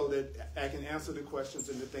 so that I can answer the questions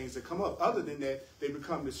and the things that come up. Other than that, they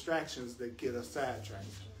become distractions that get us sidetracked.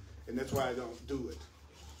 And that's why I don't do it.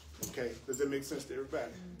 Okay? Does that make sense to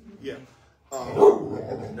everybody? Yeah.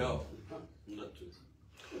 No. Not too.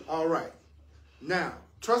 All right. Now,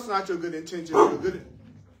 trust not your good intentions.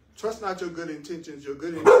 Trust not your good intentions.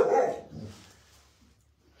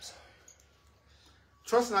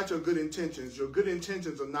 Trust not your good intentions. Your good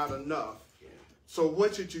intentions are not enough. So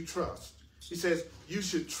what should you trust? He says, you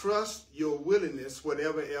should trust your willingness,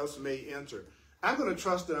 whatever else may enter. I'm going to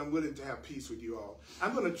trust that I'm willing to have peace with you all.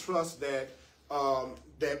 I'm going to trust that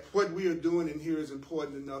that what we are doing in here is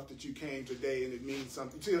important enough that you came today and it means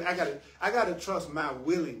something. See, I gotta trust my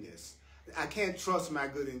willingness. I can't trust my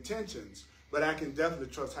good intentions, but I can definitely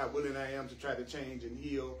trust how willing I am to try to change and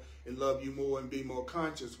heal and love you more and be more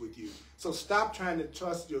conscious with you. So stop trying to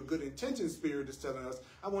trust your good intentions. Spirit is telling us,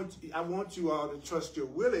 I want you all to trust your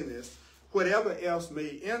willingness. Whatever else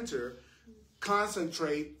may enter,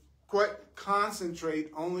 concentrate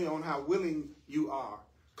only on how willing you are.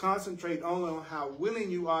 Concentrate only on how willing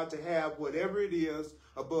you are to have whatever it is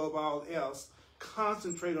above all else.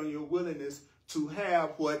 Concentrate on your willingness to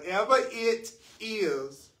have whatever it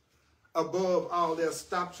is above all else.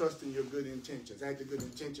 Stop trusting your good intentions. I had the good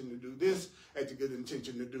intention to do this. I had the good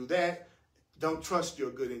intention to do that. Don't trust your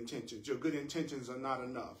good intentions. Your good intentions are not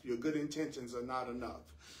enough. Your good intentions are not enough.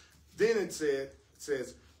 Then it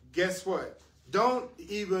says, guess what? Don't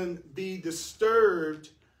even be disturbed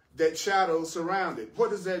that shadows surround it. What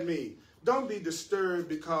does that mean? don't be disturbed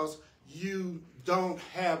because you don't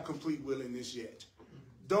have complete willingness yet.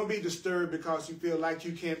 Don't be disturbed because you feel like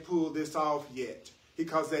you can't pull this off yet,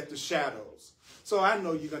 because that's the shadows. So I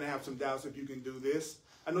know you're going to have some doubts if you can do this.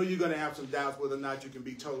 I know you're going to have some doubts whether or not you can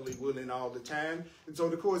be totally willing all the time. And so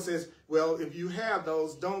the Course says, well, if you have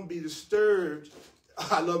those, don't be disturbed.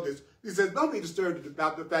 I love this. He says, don't be disturbed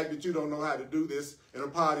about the fact that you don't know how to do this and a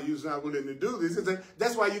part of you is not willing to do this. He said,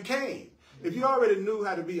 that's why you came. If you already knew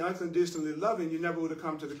how to be unconditionally loving, you never would have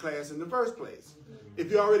come to the class in the first place. If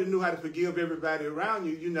you already knew how to forgive everybody around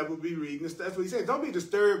you, you never would be reading this. That's what he said. Don't be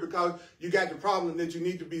disturbed because you got the problem that you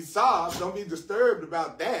need to be solved. Don't be disturbed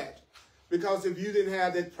about that. Because if you didn't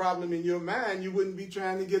have that problem in your mind, you wouldn't be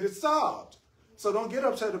trying to get it solved. So don't get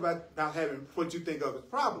upset about having what you think of as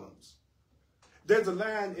problems. There's a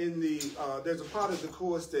line in the, there's a part of the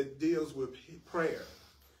Course that deals with prayer.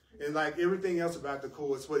 And like everything else about the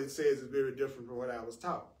Course, what it says is very different from what I was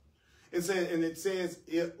taught. It says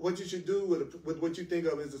what you should do with what you think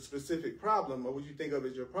of as a specific problem, or what you think of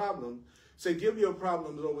as your problem, say give your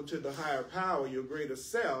problems over to the higher power, your greater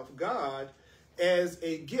self, God, as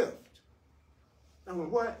a gift. I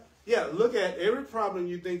went, what? Yeah, look at every problem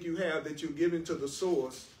you think you have that you're giving to the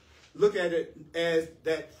source. Look at it as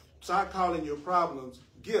that. Start calling your problems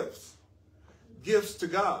gifts. Gifts to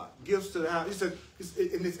God. Gifts to the house. He said,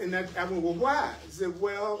 and I went, well, why? He said,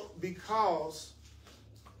 well, because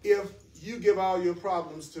if you give all your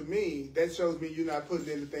problems to me, that shows me you're not putting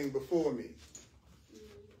anything before me.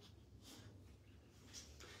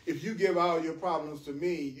 If you give all your problems to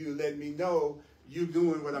me, you let me know you're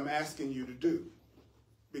doing what I'm asking you to do.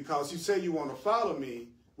 Because you say you want to follow me,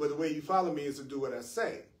 well, the way you follow me is to do what I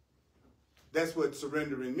say. That's what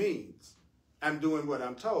surrendering means. I'm doing what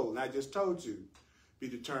I'm told. And I just told you, be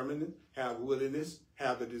determined, have willingness,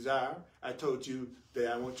 have the desire. I told you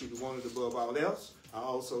that I want you to want it above all else. I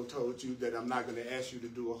also told you that I'm not going to ask you to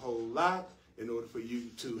do a whole lot in order for you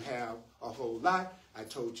to have a whole lot. I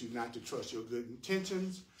told you not to trust your good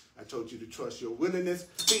intentions. I told you to trust your willingness.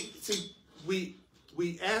 See,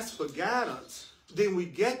 we ask for guidance, then we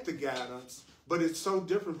get the guidance, but it's so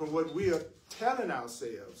different from what we are telling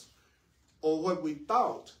ourselves or what we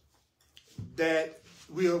thought, that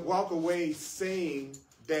we'll walk away saying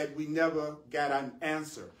that we never got an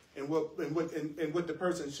answer. And what the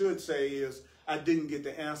person should say is, I didn't get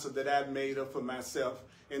the answer that I made up for myself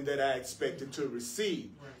and that I expected to receive.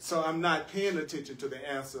 Right. So I'm not paying attention to the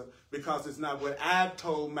answer because it's not what I've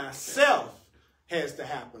told myself has to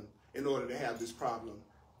happen in order to have this problem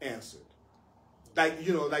answered. Like,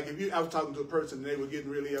 you know, like if I was talking to a person and they were getting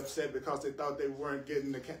really upset because they thought they weren't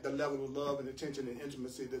getting the level of love and attention and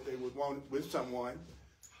intimacy that they would want with someone.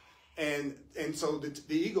 And so the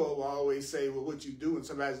ego will always say, well, what you do when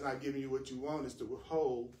somebody's not giving you what you want is to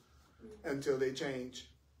withhold until they change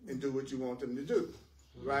and do what you want them to do,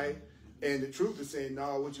 right? And the truth is saying,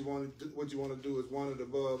 no, what you want to do is want it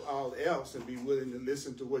above all else and be willing to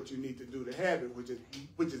listen to what you need to do to have it,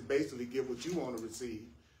 which is basically give what you want to receive.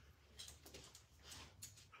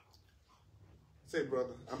 Say,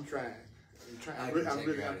 brother, I'm trying.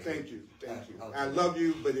 Thank you. I love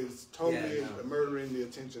you, but it's totally murdering the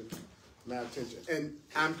attention, my attention. And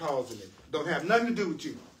I'm causing it. Don't have nothing to do with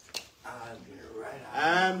you.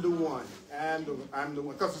 I'm the one. I'm the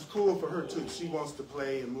one. Because it's cool for her, too. She wants to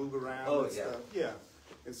play and move around and stuff. Yeah.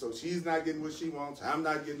 And so she's not getting what she wants. I'm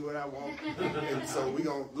not getting what I want. And so we're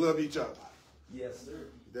going to love each other. Yes, sir.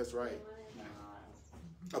 That's right.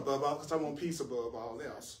 Above all, because I want peace above all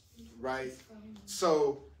else. Right?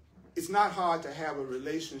 So it's not hard to have a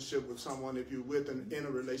relationship with someone if you're in a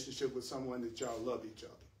relationship with someone that y'all love each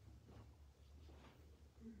other.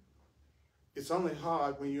 It's only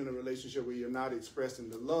hard when you're in a relationship where you're not expressing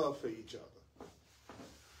the love for each other.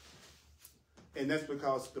 And that's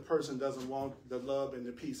because the person doesn't want the love and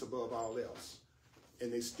the peace above all else.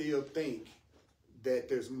 And they still think that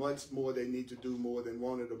there's much more they need to do more than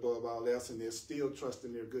want it above all else, and they're still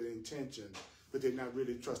trusting their good intention, but they're not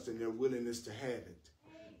really trusting their willingness to have it.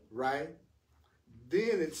 Right?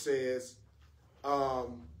 Then it says,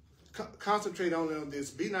 concentrate only on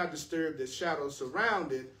this. Be not disturbed that shadows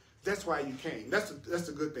surround it. That's why you came. That's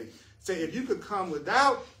a good thing. Say, if you could come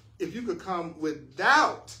without the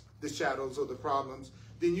shadows or the problems,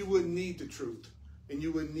 then you wouldn't need the truth, and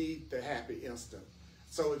you wouldn't need the happy instant.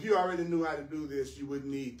 So if you already knew how to do this, you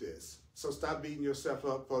wouldn't need this. So stop beating yourself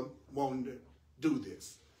up for wanting to do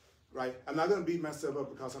this. Right? I'm not going to beat myself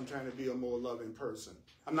up because I'm trying to be a more loving person.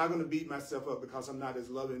 I'm not going to beat myself up because I'm not as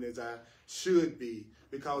loving as I should be.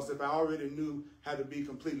 Because if I already knew how to be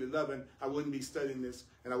completely loving, I wouldn't be studying this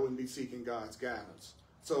and I wouldn't be seeking God's guidance.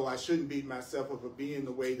 So I shouldn't beat myself up for being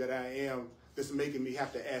the way that I am that's making me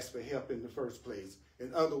have to ask for help in the first place.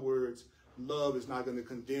 In other words, love is not going to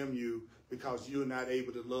condemn you because you're not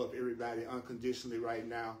able to love everybody unconditionally right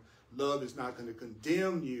now. Love is not going to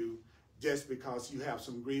condemn you just because you have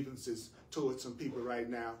some grievances towards some people right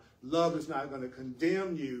now. Love is not going to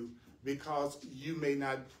condemn you because you may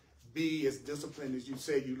not be as disciplined as you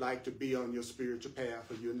say you like to be on your spiritual path,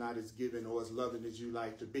 or you're not as giving or as loving as you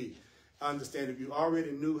like to be. Understand, if you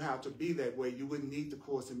already knew how to be that way, you wouldn't need the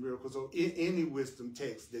Course in Miracles or any wisdom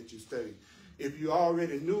text that you study. If you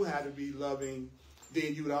already knew how to be loving,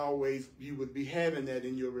 then you would be having that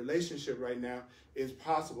in your relationship right now. It's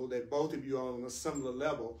possible that both of you are on a similar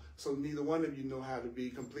level, so neither one of you know how to be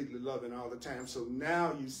completely loving all the time. So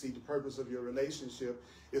now you see the purpose of your relationship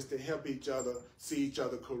is to help each other see each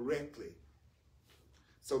other correctly.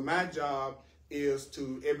 So my job is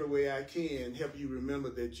to, every way I can, help you remember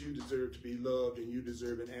that you deserve to be loved, and you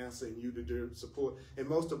deserve an answer, and you deserve support, and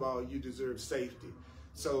most of all, you deserve safety.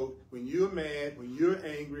 So when you're mad, when you're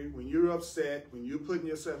angry, when you're upset, when you're putting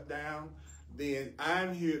yourself down, then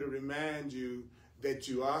I'm here to remind you that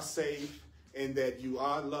you are safe and that you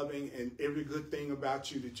are loving, and every good thing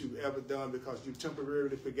about you that you've ever done, because you've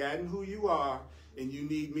temporarily forgotten who you are, and you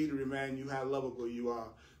need me to remind you how lovable you are.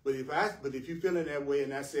 But if you're feeling that way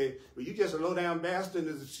and I say, well, you just a low down bastard,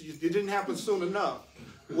 it didn't happen soon enough.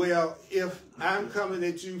 Well, if I'm coming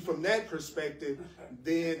at you from that perspective,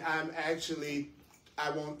 then I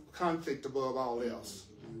want conflict above all else.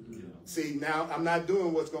 See, now I'm not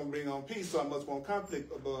doing what's going to bring on peace, so I must want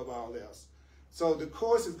conflict above all else. So the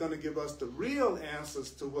Course is going to give us the real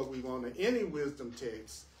answers to what we want in any wisdom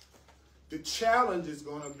text. The challenge is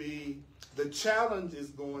going to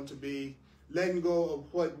be letting go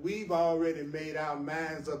of what we've already made our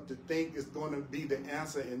minds up to think is going to be the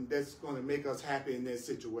answer, and that's going to make us happy in that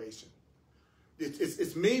situation.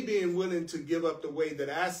 It's me being willing to give up the way that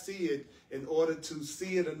I see it in order to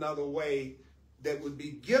see it another way that would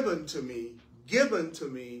be given to me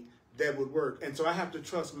that would work. And so I have to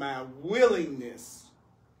trust my willingness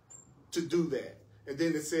to do that. And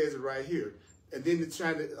then it says it right here. And then it's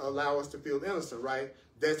trying to allow us to feel innocent, right?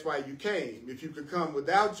 That's why you came. If you could come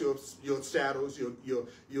without your shadows,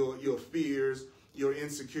 your fears, your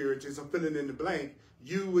insecurities, I'm filling in the blank,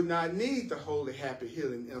 you would not need the holy, happy,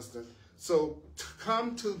 healing instant. So to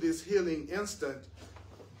come to this healing instant,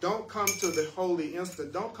 don't come to the holy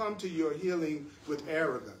instant. Don't come to your healing with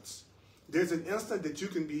arrogance. There's an instant that you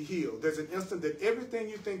can be healed. There's an instant that everything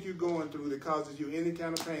you think you're going through that causes you any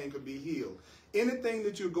kind of pain could be healed. Anything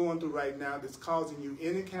that you're going through right now that's causing you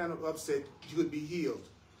any kind of upset, you could be healed.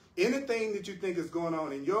 Anything that you think is going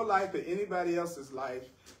on in your life or anybody else's life,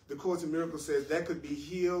 the Course in Miracles says that could be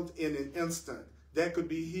healed in an instant. That could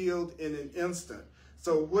be healed in an instant.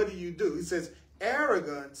 So what do? He says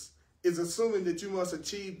arrogance is assuming that you must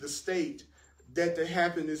achieve the state that the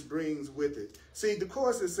happiness brings with it. See, the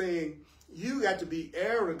Course is saying you got to be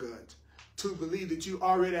arrogant to believe that you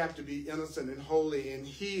already have to be innocent and holy and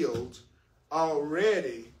healed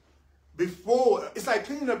already before. It's like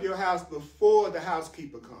cleaning up your house before the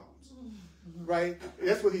housekeeper comes, right?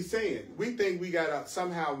 That's what he's saying. We think we got to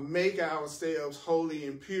somehow make ourselves holy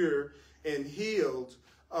and pure and healed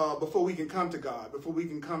before we can come to God, before we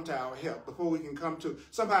can come to our help, before we can come to,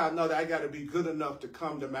 somehow or another, I got to be good enough to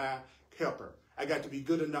come to my helper. I got to be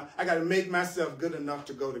good enough. I got to make myself good enough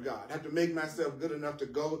to go to God. I have to make myself good enough to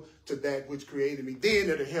go to that which created me. Then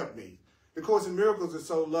it'll help me. The Course in Miracles is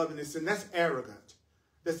so loving, and that's arrogant.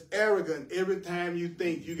 That's arrogant every time you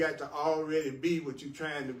think you got to already be what you're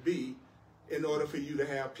trying to be in order for you to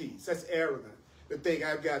have peace. That's arrogant. To think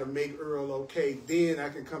I've got to make Earl okay, then I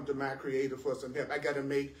can come to my Creator for some help. I got to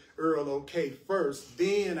make Earl okay first,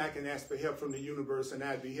 then I can ask for help from the universe and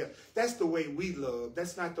I'd be helped. That's the way we love.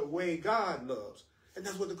 That's not the way God loves. And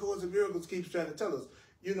that's what the Course in Miracles keeps trying to tell us.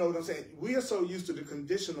 You know what I'm saying? We are so used to the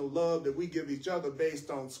conditional love that we give each other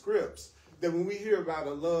based on scripts, that when we hear about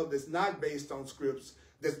a love that's not based on scripts,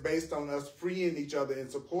 that's based on us freeing each other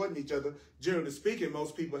and supporting each other, generally speaking,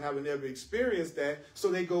 most people haven't ever experienced that,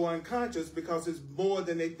 so they go unconscious because it's more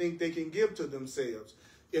than they think they can give to themselves.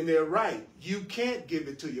 And they're right. You can't give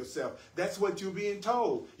it to yourself. That's what you're being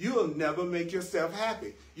told. You'll never make yourself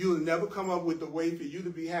happy. You'll never come up with a way for you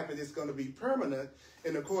to be happy that's going to be permanent.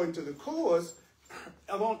 And according to the Course,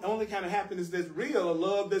 only kind of happiness that's real, or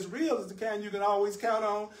love that's real, is the kind you can always count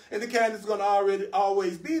on, and the kind that's going to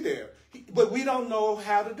always be there. But we don't know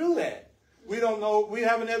how to do that. We don't know. We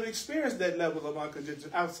haven't ever experienced that level of unconditional.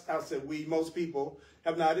 I'll say most people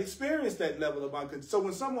have not experienced that level of unconditional. So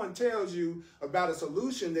when someone tells you about a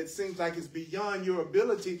solution that seems like it's beyond your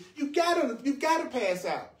ability, you gotta pass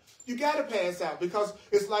out. You got to pass out because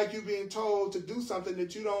it's like you being told to do something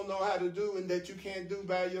that you don't know how to do and that you can't do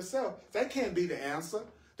by yourself. That can't be the answer.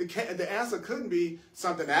 The answer couldn't be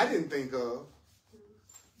something I didn't think of.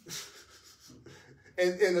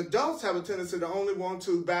 And adults have a tendency to only want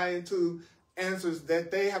to buy into answers that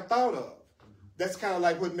they have thought of. That's kind of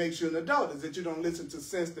like what makes you an adult, is that you don't listen to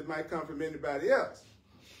sense that might come from anybody else,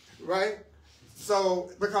 right?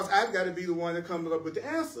 So, because I've got to be the one that comes up with the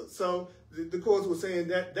answer. So the Course was saying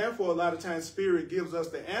that, therefore, a lot of times Spirit gives us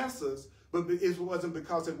the answers, but it wasn't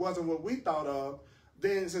because it wasn't what we thought of.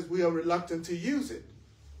 Then it says we are reluctant to use it.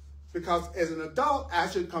 Because as an adult, I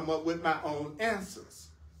should come up with my own answers.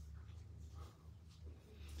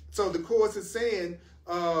 So the Course is saying,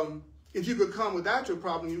 if you could come without your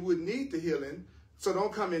problem, you wouldn't need the healing. So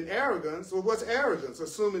don't come in arrogance. Well, what's arrogance?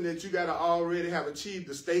 Assuming that you got to already have achieved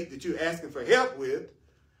the state that you're asking for help with.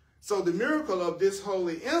 So the miracle of this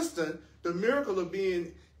holy instant, the miracle of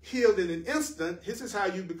being healed in an instant, this is how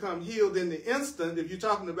you become healed in the instant. If you're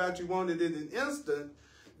talking about you want it in an instant,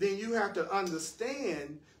 then you have to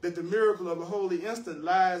understand that the miracle of a holy instant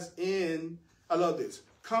lies in, I love this,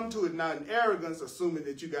 come to it not in arrogance, assuming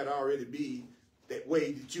that you got to already be that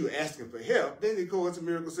way that you're asking for help. Then the Course of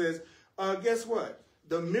Miracles says, guess what?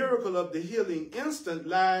 The miracle of the healing instant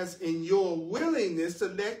lies in your willingness to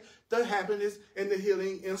let the happiness and the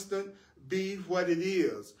healing instant be what it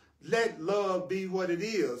is. Let love be what it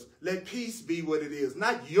is. Let peace be what it is.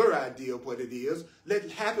 Not your idea of what it is.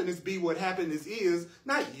 Let happiness be what happiness is.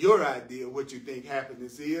 Not your idea of what you think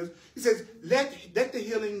happiness is. He says, let the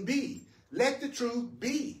healing be. Let the truth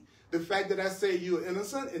be. The fact that I say you are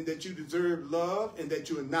innocent and that you deserve love and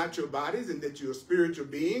that you are not your bodies and that you are spiritual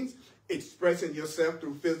beings expressing yourself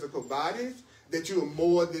through physical bodies, that you are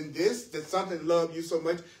more than this, that something loved you so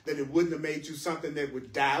much that it wouldn't have made you something that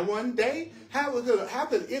would die one day. How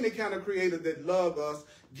could any kind of creator that loved us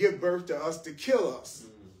give birth to us to kill us?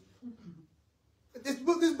 This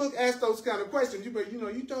book asks those kind of questions.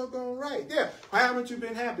 You doggone right. Yeah. Why haven't you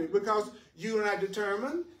been happy? Because you're not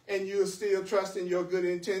determined and you're still trusting your good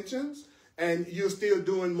intentions and you're still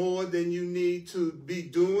doing more than you need to be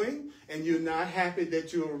doing and you're not happy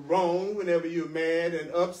that you're wrong whenever you're mad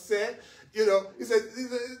and upset. He said,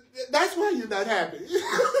 that's why you're not happy.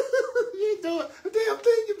 You ain't doing a damn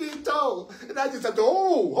thing you're being told. And I just have to,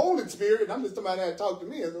 Holy Spirit. I'm just somebody that talked to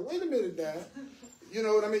me. I said, wait a minute now. You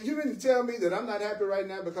know what I mean? You mean to tell me that I'm not happy right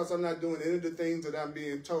now because I'm not doing any of the things that I'm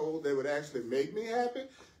being told that would actually make me happy?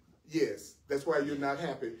 Yes, that's why you're not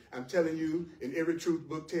happy. I'm telling you, and every truth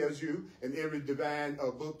book tells you, and every divine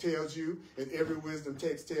book tells you, and every wisdom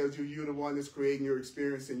text tells you, you're the one that's creating your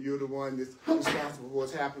experience, and you're the one that's responsible for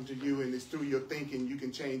what's happened to you, and it's through your thinking you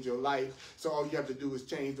can change your life. So all you have to do is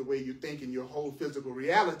change the way you think, and your whole physical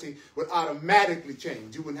reality would automatically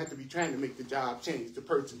change. You wouldn't have to be trying to make the job change, the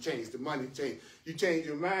person change, the money change. You change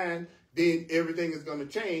your mind, then everything is going to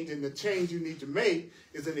change, and the change you need to make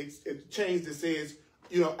is a change that says,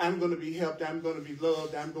 I'm going to be helped, I'm going to be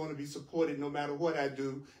loved, I'm going to be supported no matter what I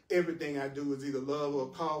do. Everything I do is either love or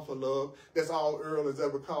call for love. That's all Earl is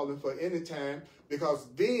ever calling for any time. Because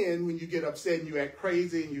then when you get upset and you act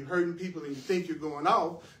crazy and you're hurting people and you think you're going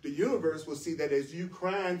off, the universe will see that as you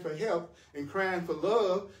crying for help and crying for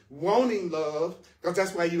love, wanting love, because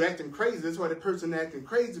that's why you acting crazy. That's why the person acting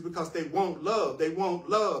crazy, because they want love, they want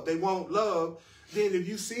love, they want love. Then if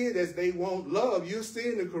you see it as they want love, you're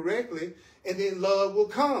seeing it correctly, and then love will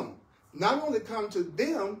come. Not only come to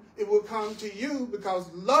them, it will come to you,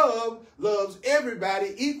 because love loves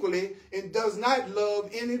everybody equally and does not love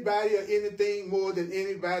anybody or anything more than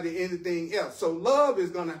anybody, anything else. So love is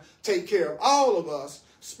going to take care of all of us.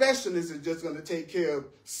 Specialness is just going to take care of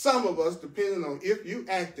some of us, depending on if you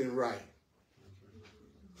acting right.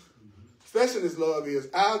 Specialness love is,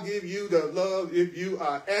 I'll give you the love if you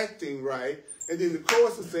are acting right. And then the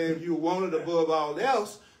Course is saying, if you want it above all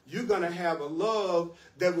else, you're going to have a love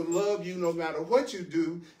that will love you no matter what you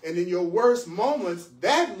do. And in your worst moments,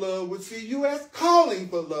 that love would see you as calling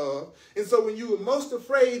for love. And so when you were most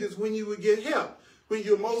afraid is when you would get help. When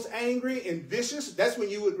you're most angry and vicious, that's when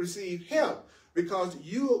you would receive help. Because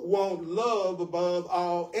you want love above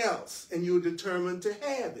all else. And you're determined to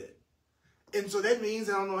have it. And so that means,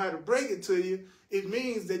 I don't know how to break it to you, it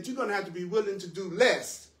means that you're going to have to be willing to do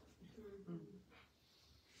less.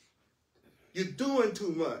 You're doing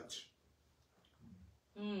too much.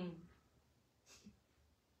 I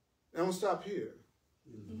don't stop here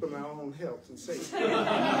for my own health and safety.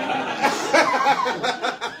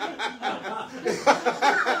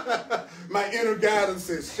 My inner guidance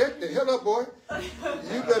says, shut the hell up, boy.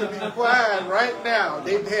 You better be quiet right now.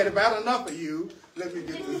 They've had about enough of you. Let me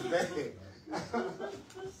get this back.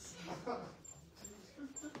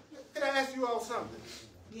 Can I ask you all something?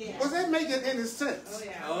 Yeah. Was that making any sense? Oh,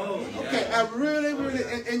 yeah. Oh, yeah. Okay, I really,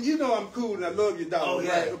 and you know I'm cool and I love your dog, Oh,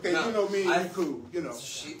 yeah. right? Okay, No, you know me and you cool, you know.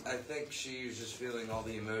 I think she was just feeling all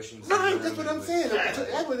the emotions. Right, that's what I'm saying.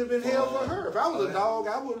 That would have been hell for her. If I was a dog,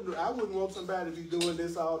 I wouldn't want somebody to be doing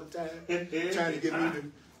this all the time, trying to get me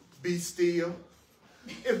to be still.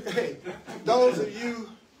 Hey, those of you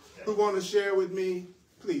who want to share with me,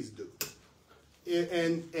 please do.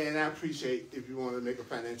 And I appreciate if you want to make a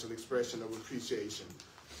financial expression of appreciation.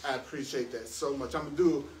 I appreciate that so much. I'm going to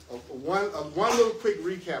do one little quick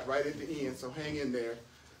recap right at the end, so hang in there.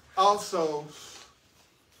 Also,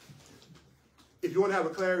 if you want to have a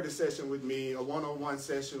clarity session with me, a one-on-one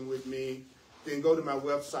session with me, then go to my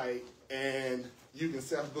website and you can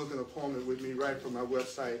self-book an appointment with me right from my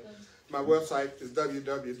website. My website is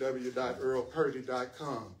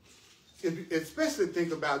www.earlpurdy.com. Especially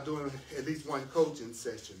think about doing at least one coaching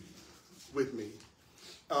session with me.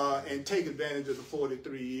 And take advantage of the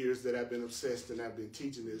 43 years that I've been obsessed and I've been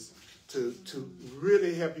teaching this to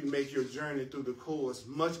really help you make your journey through the course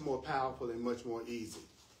much more powerful and much more easy.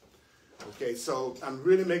 Okay, so I'm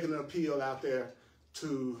really making an appeal out there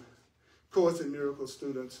to Course in Miracles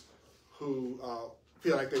students who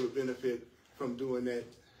feel like they would benefit from doing that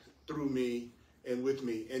through me and with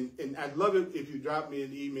me. And I'd love it if you drop me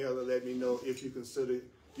an email to let me know if you consider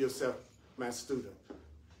yourself my student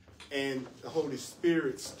and the Holy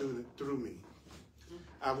Spirit student through me.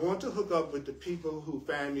 I want to hook up with the people who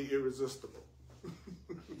find me irresistible.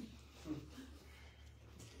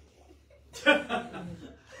 I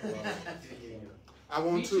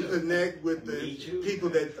want to connect with the people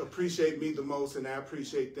that appreciate me the most and I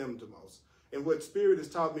appreciate them the most. And what Spirit has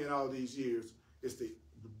taught me in all these years is the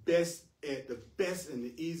best and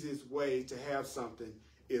the easiest way to have something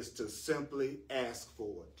is to simply ask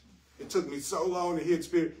for it. It took me so long to hear the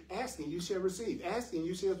Spirit, asking you shall receive, asking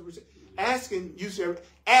you shall receive, asking you shall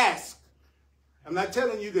ask. I'm not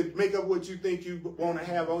telling you to make up what you think you want to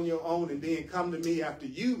have on your own and then come to me after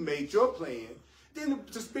you made your plan. Then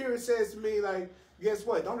the Spirit says to me, like, guess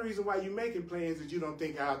what? The only reason why you're making plans is you don't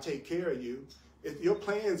think I'll take care of you. Your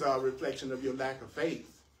plans are a reflection of your lack of faith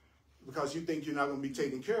because you think you're not going to be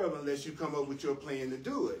taken care of unless you come up with your plan to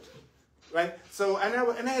do it. Right? So, and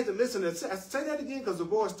I had to listen. I say that again because the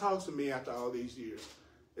voice talks to me after all these years.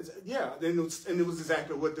 Yeah, and it was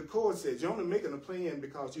exactly what the Course says. You're only making a plan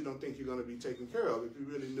because you don't think you're going to be taken care of. If you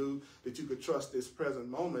really knew that you could trust this present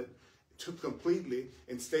moment completely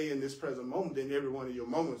and stay in this present moment, then every one of your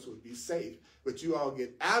moments would be safe. But you all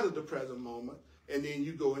get out of the present moment, and then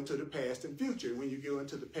you go into the past and future. When you go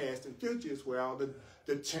into the past and future, it's where all the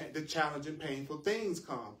challenging, painful things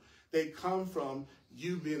come. They come from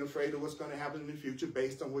you being afraid of what's going to happen in the future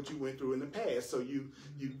based on what you went through in the past. So you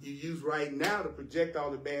use right now to project all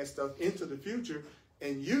the bad stuff into the future,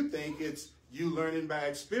 and you think it's you learning by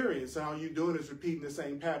experience. And all you're doing is repeating the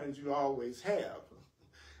same patterns you always have.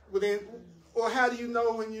 Well, then, or how do you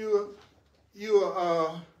know when you're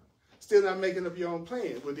still not making up your own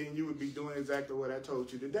plan? Well, then you would be doing exactly what I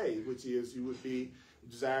told you today, which is you would be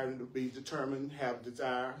desiring to be determined, have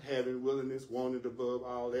desire, having willingness, wanting above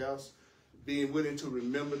all else, being willing to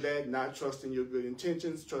remember that, not trusting your good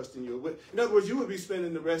intentions, trusting your will. In other words, you would be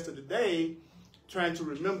spending the rest of the day trying to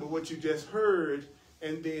remember what you just heard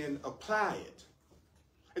and then apply it.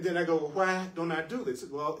 And then I go, well, why don't I do this?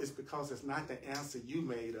 Well, it's because it's not the answer you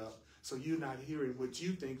made up. So you're not hearing what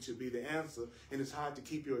you think should be the answer. And it's hard to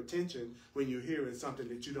keep your attention when you're hearing something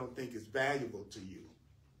that you don't think is valuable to you.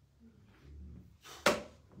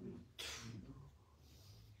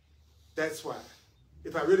 That's why.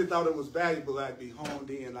 If I really thought it was valuable, I'd be honed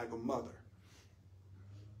in like a mother.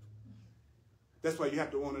 That's why you have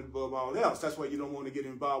to want it above all else. That's why you don't want to get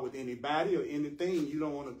involved with anybody or anything you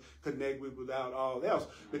don't want to connect with without all else.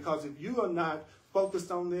 Because if you are not focused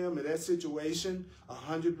on them in that situation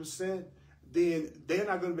 100%, then they're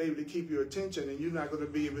not going to be able to keep your attention and you're not going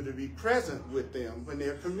to be able to be present with them when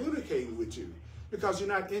they're communicating with you. Because you're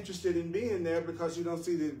not interested in being there because you don't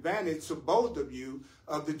see the advantage to both of you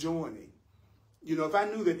of the joining. You know, if I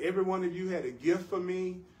knew that every one of you had a gift for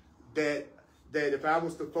me that if I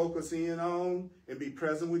was to focus in on and be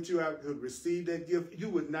present with you, I could receive that gift, you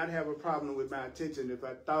would not have a problem with my attention if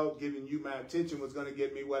I thought giving you my attention was going to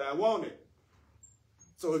get me what I wanted.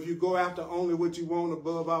 So if you go after only what you want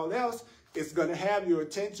above all else, it's going to have your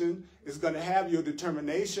attention, it's going to have your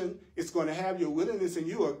determination, it's going to have your willingness, and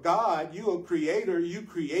you are God, you are creator, you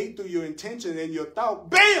create through your intention and your thought,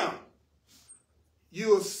 bam!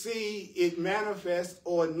 you'll see it manifest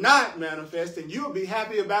or not manifest, and you'll be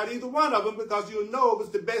happy about either one of them because you'll know it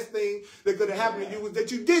was the best thing that could have happened to you was that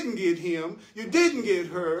you didn't get him, you didn't get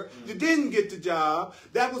her, you didn't get the job.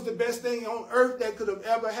 That was the best thing on earth that could have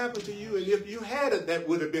ever happened to you, and if you had it, that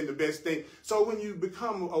would have been the best thing. So when you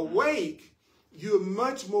become awake, you're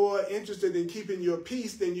much more interested in keeping your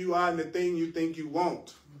peace than you are in the thing you think you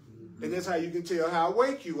want. And that's how you can tell how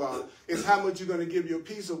awake you are. It's how much you're going to give your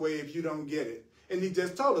peace away if you don't get it. And he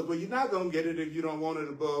just told us, well, you're not going to get it if you don't want it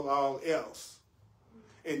above all else.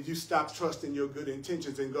 And you stop trusting your good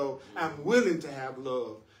intentions and go, I'm willing to have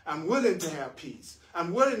love. I'm willing to have peace.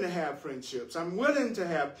 I'm willing to have friendships. I'm willing to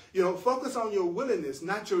have, focus on your willingness,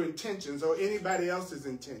 not your intentions or anybody else's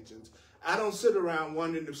intentions. I don't sit around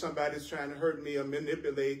wondering if somebody's trying to hurt me or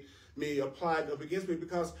manipulate me, applied up against me,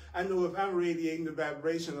 because I know if I'm radiating the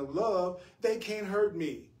vibration of love, they can't hurt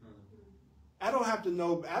me. I don't have to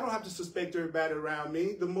know, I don't have to suspect everybody around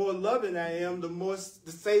me. The more loving I am, the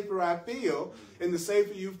safer I feel. And the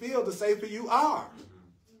safer you feel, the safer you are.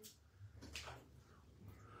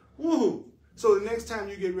 Woo! So the next time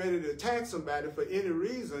you get ready to attack somebody for any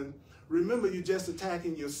reason, remember you're just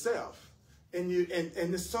attacking yourself. And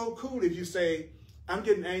it's so cool if you say, I'm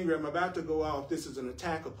getting angry, I'm about to go off, this is an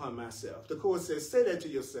attack upon myself. The Course says, say that to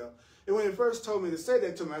yourself. And when it first told me to say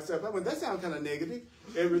that to myself, I went, that sounds kind of negative.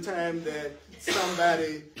 Every time that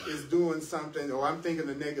somebody is doing something, or I'm thinking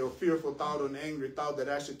a negative, or fearful thought or an angry thought, that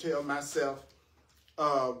I should tell myself,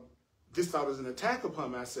 this thought is an attack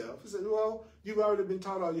upon myself. I said, well, you've already been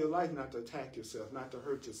taught all your life not to attack yourself, not to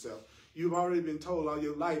hurt yourself. You've already been told all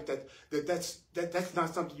your life that's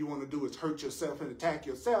not something you want to do, is hurt yourself and attack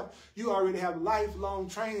yourself. You already have lifelong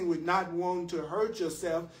training with not wanting to hurt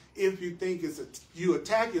yourself if you think you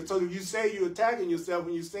attack yourself. So if you say you're attacking yourself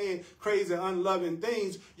when you're saying crazy, unloving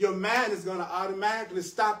things, your mind is going to automatically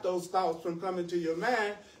stop those thoughts from coming to your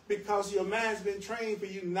mind, because your mind's been trained for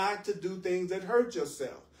you not to do things that hurt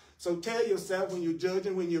yourself. So tell yourself, when you're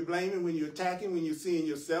judging, when you're blaming, when you're attacking, when you're seeing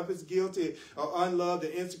yourself as guilty or unloved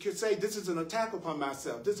or insecure, say, this is an attack upon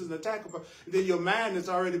myself. This is an attack upon... Then your mind has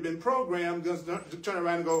already been programmed to turn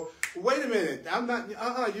around and go, wait a minute, I'm not,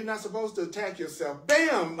 you're not supposed to attack yourself.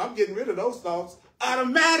 Bam, I'm getting rid of those thoughts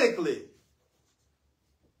automatically.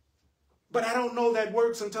 But I don't know that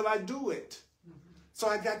works until I do it. So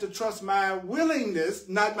I got to trust my willingness,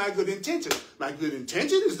 not my good intention. My good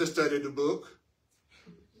intention is to study the book.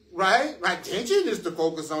 Right? My intention is to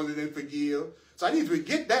focus on it and forgive. So I need to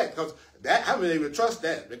get that, because that I wouldn't even trust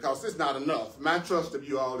that, because it's not enough. My trust of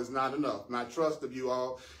you all is not enough. My trust of you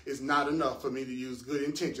all is not enough for me to use good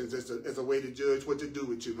intentions as a way to judge what to do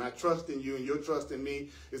with you. My trust in you and your trust in me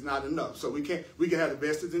is not enough. So we can have the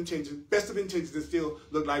best of intentions and still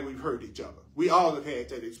look like we've hurt each other. We all have had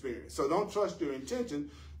that experience. So don't trust your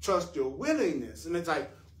intention, trust your willingness. And it's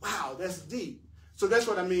like, wow, that's deep. So that's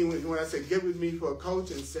what I mean when I say get with me for a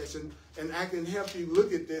coaching session, and I can help you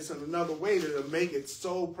look at this in another way that'll make it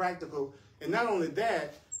so practical. And not only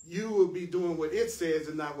that, you will be doing what it says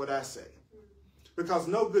and not what I say. Because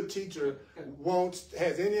no good teacher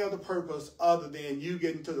has any other purpose other than you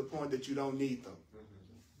getting to the point that you don't need them.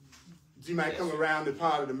 You might come around as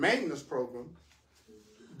part of the maintenance program,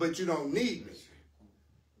 but you don't need me.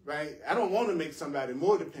 Right? I don't want to make somebody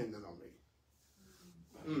more dependent on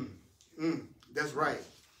me. That's right.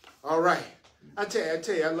 All right. I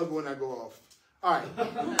tell you, I love when I go off. All right.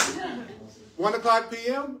 1 o'clock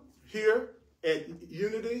p.m. here at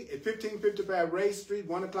Unity at 1555 Ray Street,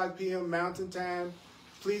 1 o'clock p.m. Mountain Time.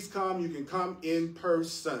 Please come. You can come in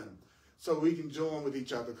person so we can join with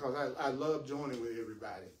each other, because I love joining with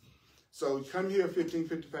everybody. So come here at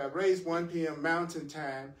 1555 Ray, 1 p.m. Mountain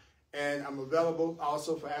Time. And I'm available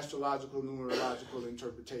also for astrological, numerological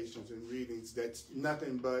interpretations and readings. That's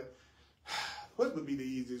nothing but... What would be the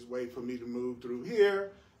easiest way for me to move through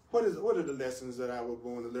here? What are the lessons that I would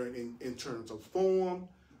want to learn in terms of form?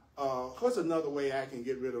 What's another way I can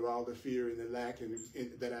get rid of all the fear and the lack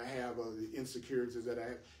that I have, or the insecurities that I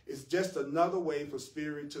have? It's just another way for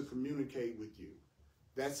Spirit to communicate with you.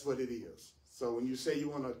 That's what it is. So when you say you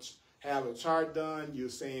want to have a chart done, you're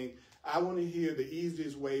saying, I want to hear the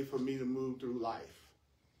easiest way for me to move through life.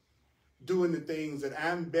 Doing the things that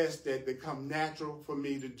I'm best at that come natural for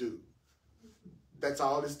me to do. That's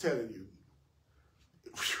all it's telling you.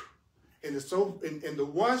 And it's so,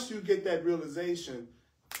 and once you get that realization,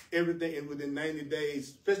 everything, and within 90 days,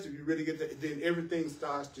 especially if you really get that, then everything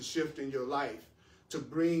starts to shift in your life to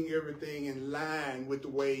bring everything in line with the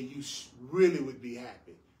way you really would be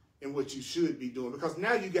happy and what you should be doing. Because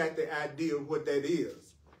now you got the idea of what that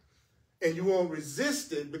is. And you won't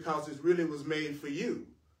resist it because it really was made for you.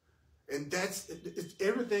 And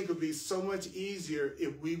everything could be so much easier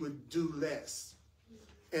if we would do less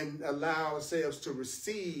and allow ourselves to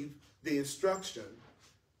receive the instruction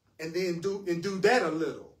and then do that a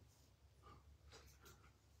little.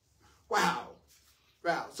 Wow.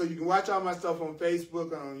 Wow. So you can watch all my stuff on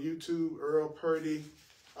Facebook, on YouTube, Earl Purdy.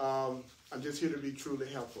 I'm just here to be truly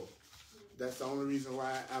helpful. That's the only reason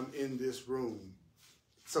why I'm in this room.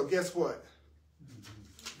 So guess what?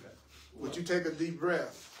 Would you take a deep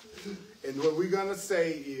breath? And what we're going to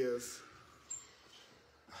say is,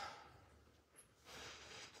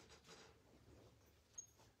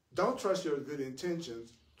 don't trust your good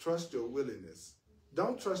intentions, trust your willingness.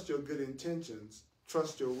 Don't trust your good intentions,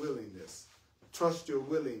 trust your willingness. Trust your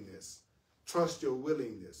willingness. Trust your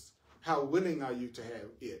willingness. How willing are you to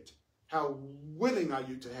have it? How willing are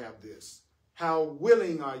you to have this? How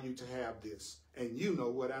willing are you to have this? And you know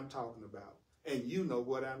what I'm talking about. And you know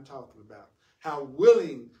what I'm talking about. How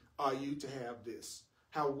willing are you to have this?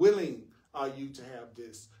 How willing are you to have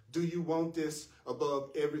this? Do you want this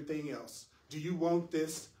above everything else? Do you want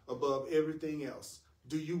this above everything else?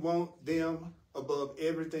 Do you want them above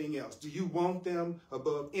everything else? Do you want them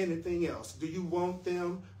above anything else? Do you want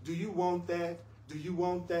them? Do you want that? Do you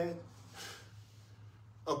want that?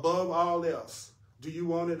 Above all else. Do you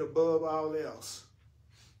want it above all else?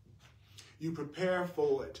 You prepare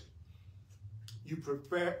for it. You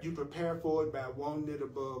prepare for it by wanting it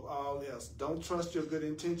above all else. Don't trust your good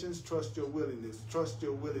intentions. Trust your willingness. Trust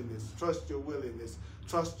your willingness. Trust your willingness.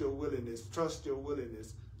 Trust your willingness. Trust your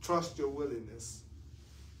willingness. Trust your willingness.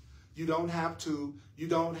 You don't have to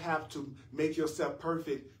make yourself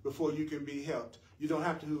perfect before you can be helped. You don't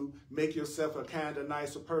have to make yourself a kinder,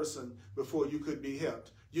 nicer person before you could be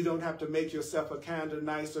helped. You don't have to make yourself a kinder,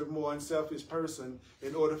 nicer, more unselfish person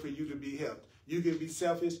in order for you to be helped. You can be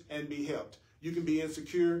selfish and be helped. You can be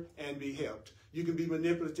insecure and be helped. You can be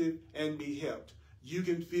manipulative and be helped. You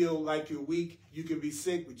can feel like you're weak. You can be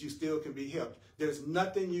sick, but you still can be helped. There's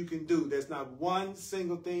nothing you can do. There's not one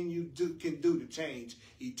single thing you can do to change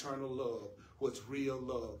eternal love, what's real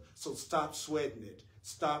love. So stop sweating it.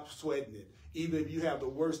 Stop sweating it. Even if you have the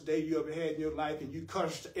worst day you ever had in your life and you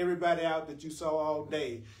cursed everybody out that you saw all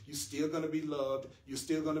day, you're still going to be loved. You're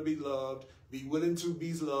still going to be loved. Be willing to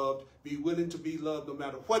be loved. Be willing to be loved no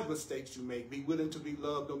matter what mistakes you make. Be willing to be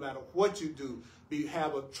loved no matter what you do.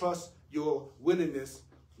 Trust your willingness,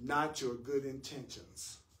 not your good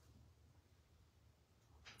intentions.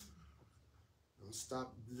 I'll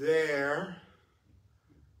stop there.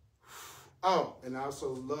 Oh, and I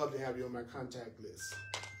also love to have you on my contact list.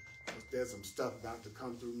 There's some stuff about to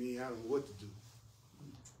come through me. I don't know what to do.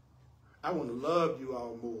 I want to love you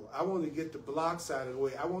all more. I want to get the blocks out of the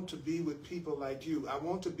way. I want to be with people like you. I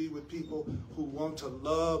want to be with people who want to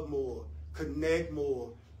love more, connect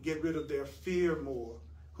more, get rid of their fear more,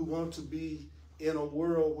 who want to be in a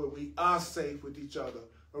world where we are safe with each other,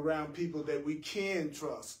 around people that we can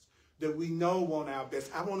trust, that we know want our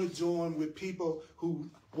best. I want to join with people who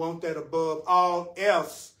want that above all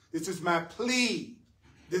else. This is my plea.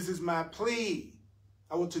 This is my plea.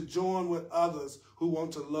 I want to join with others who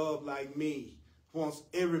want to love like me, who wants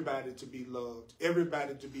everybody to be loved,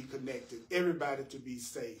 everybody to be connected, everybody to be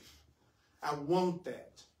safe. I want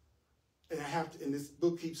that. And I have to, and this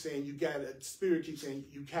book keeps saying, Spirit keeps saying,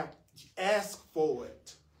 you have to ask for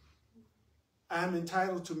it. I'm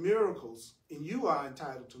entitled to miracles, and you are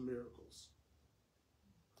entitled to miracles.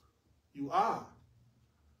 You are.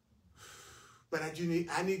 But I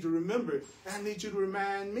need to remember it. I need you to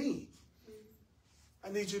remind me. I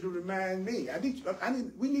need you to remind me.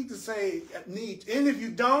 We need to say need. And if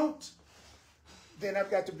you don't, then I've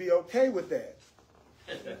got to be okay with that.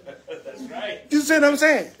 That's right. You see what I'm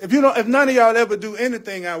saying? If none of y'all ever do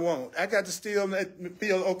anything I want, I got to still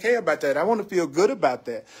feel okay about that. I want to feel good about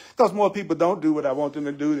that. Because more people don't do what I want them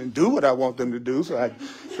to do than do what I want them to do. So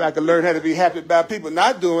if I could learn how to be happy about people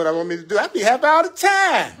not doing what I want me to do, I'd be happy all the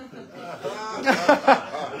time.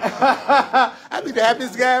 I'd be the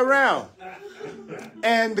happiest guy around.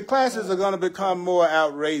 And the classes are going to become more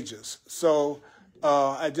outrageous. So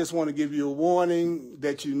I just want to give you a warning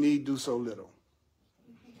that you need do so little.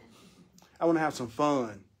 I want to have some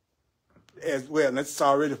fun as well. That's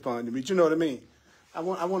already fun to me. You know what I mean? I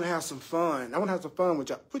want to have some fun. I want to have some fun with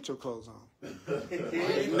y'all. Put your clothes on.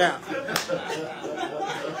 Now,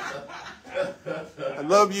 I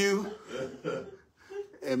love you,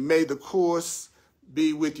 and may the course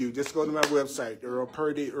be with you. Just go to my website, Earl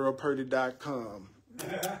Purdy, earlpurdy.com.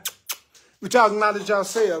 Would y'all acknowledge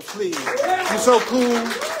yourselves, please? You're so cool.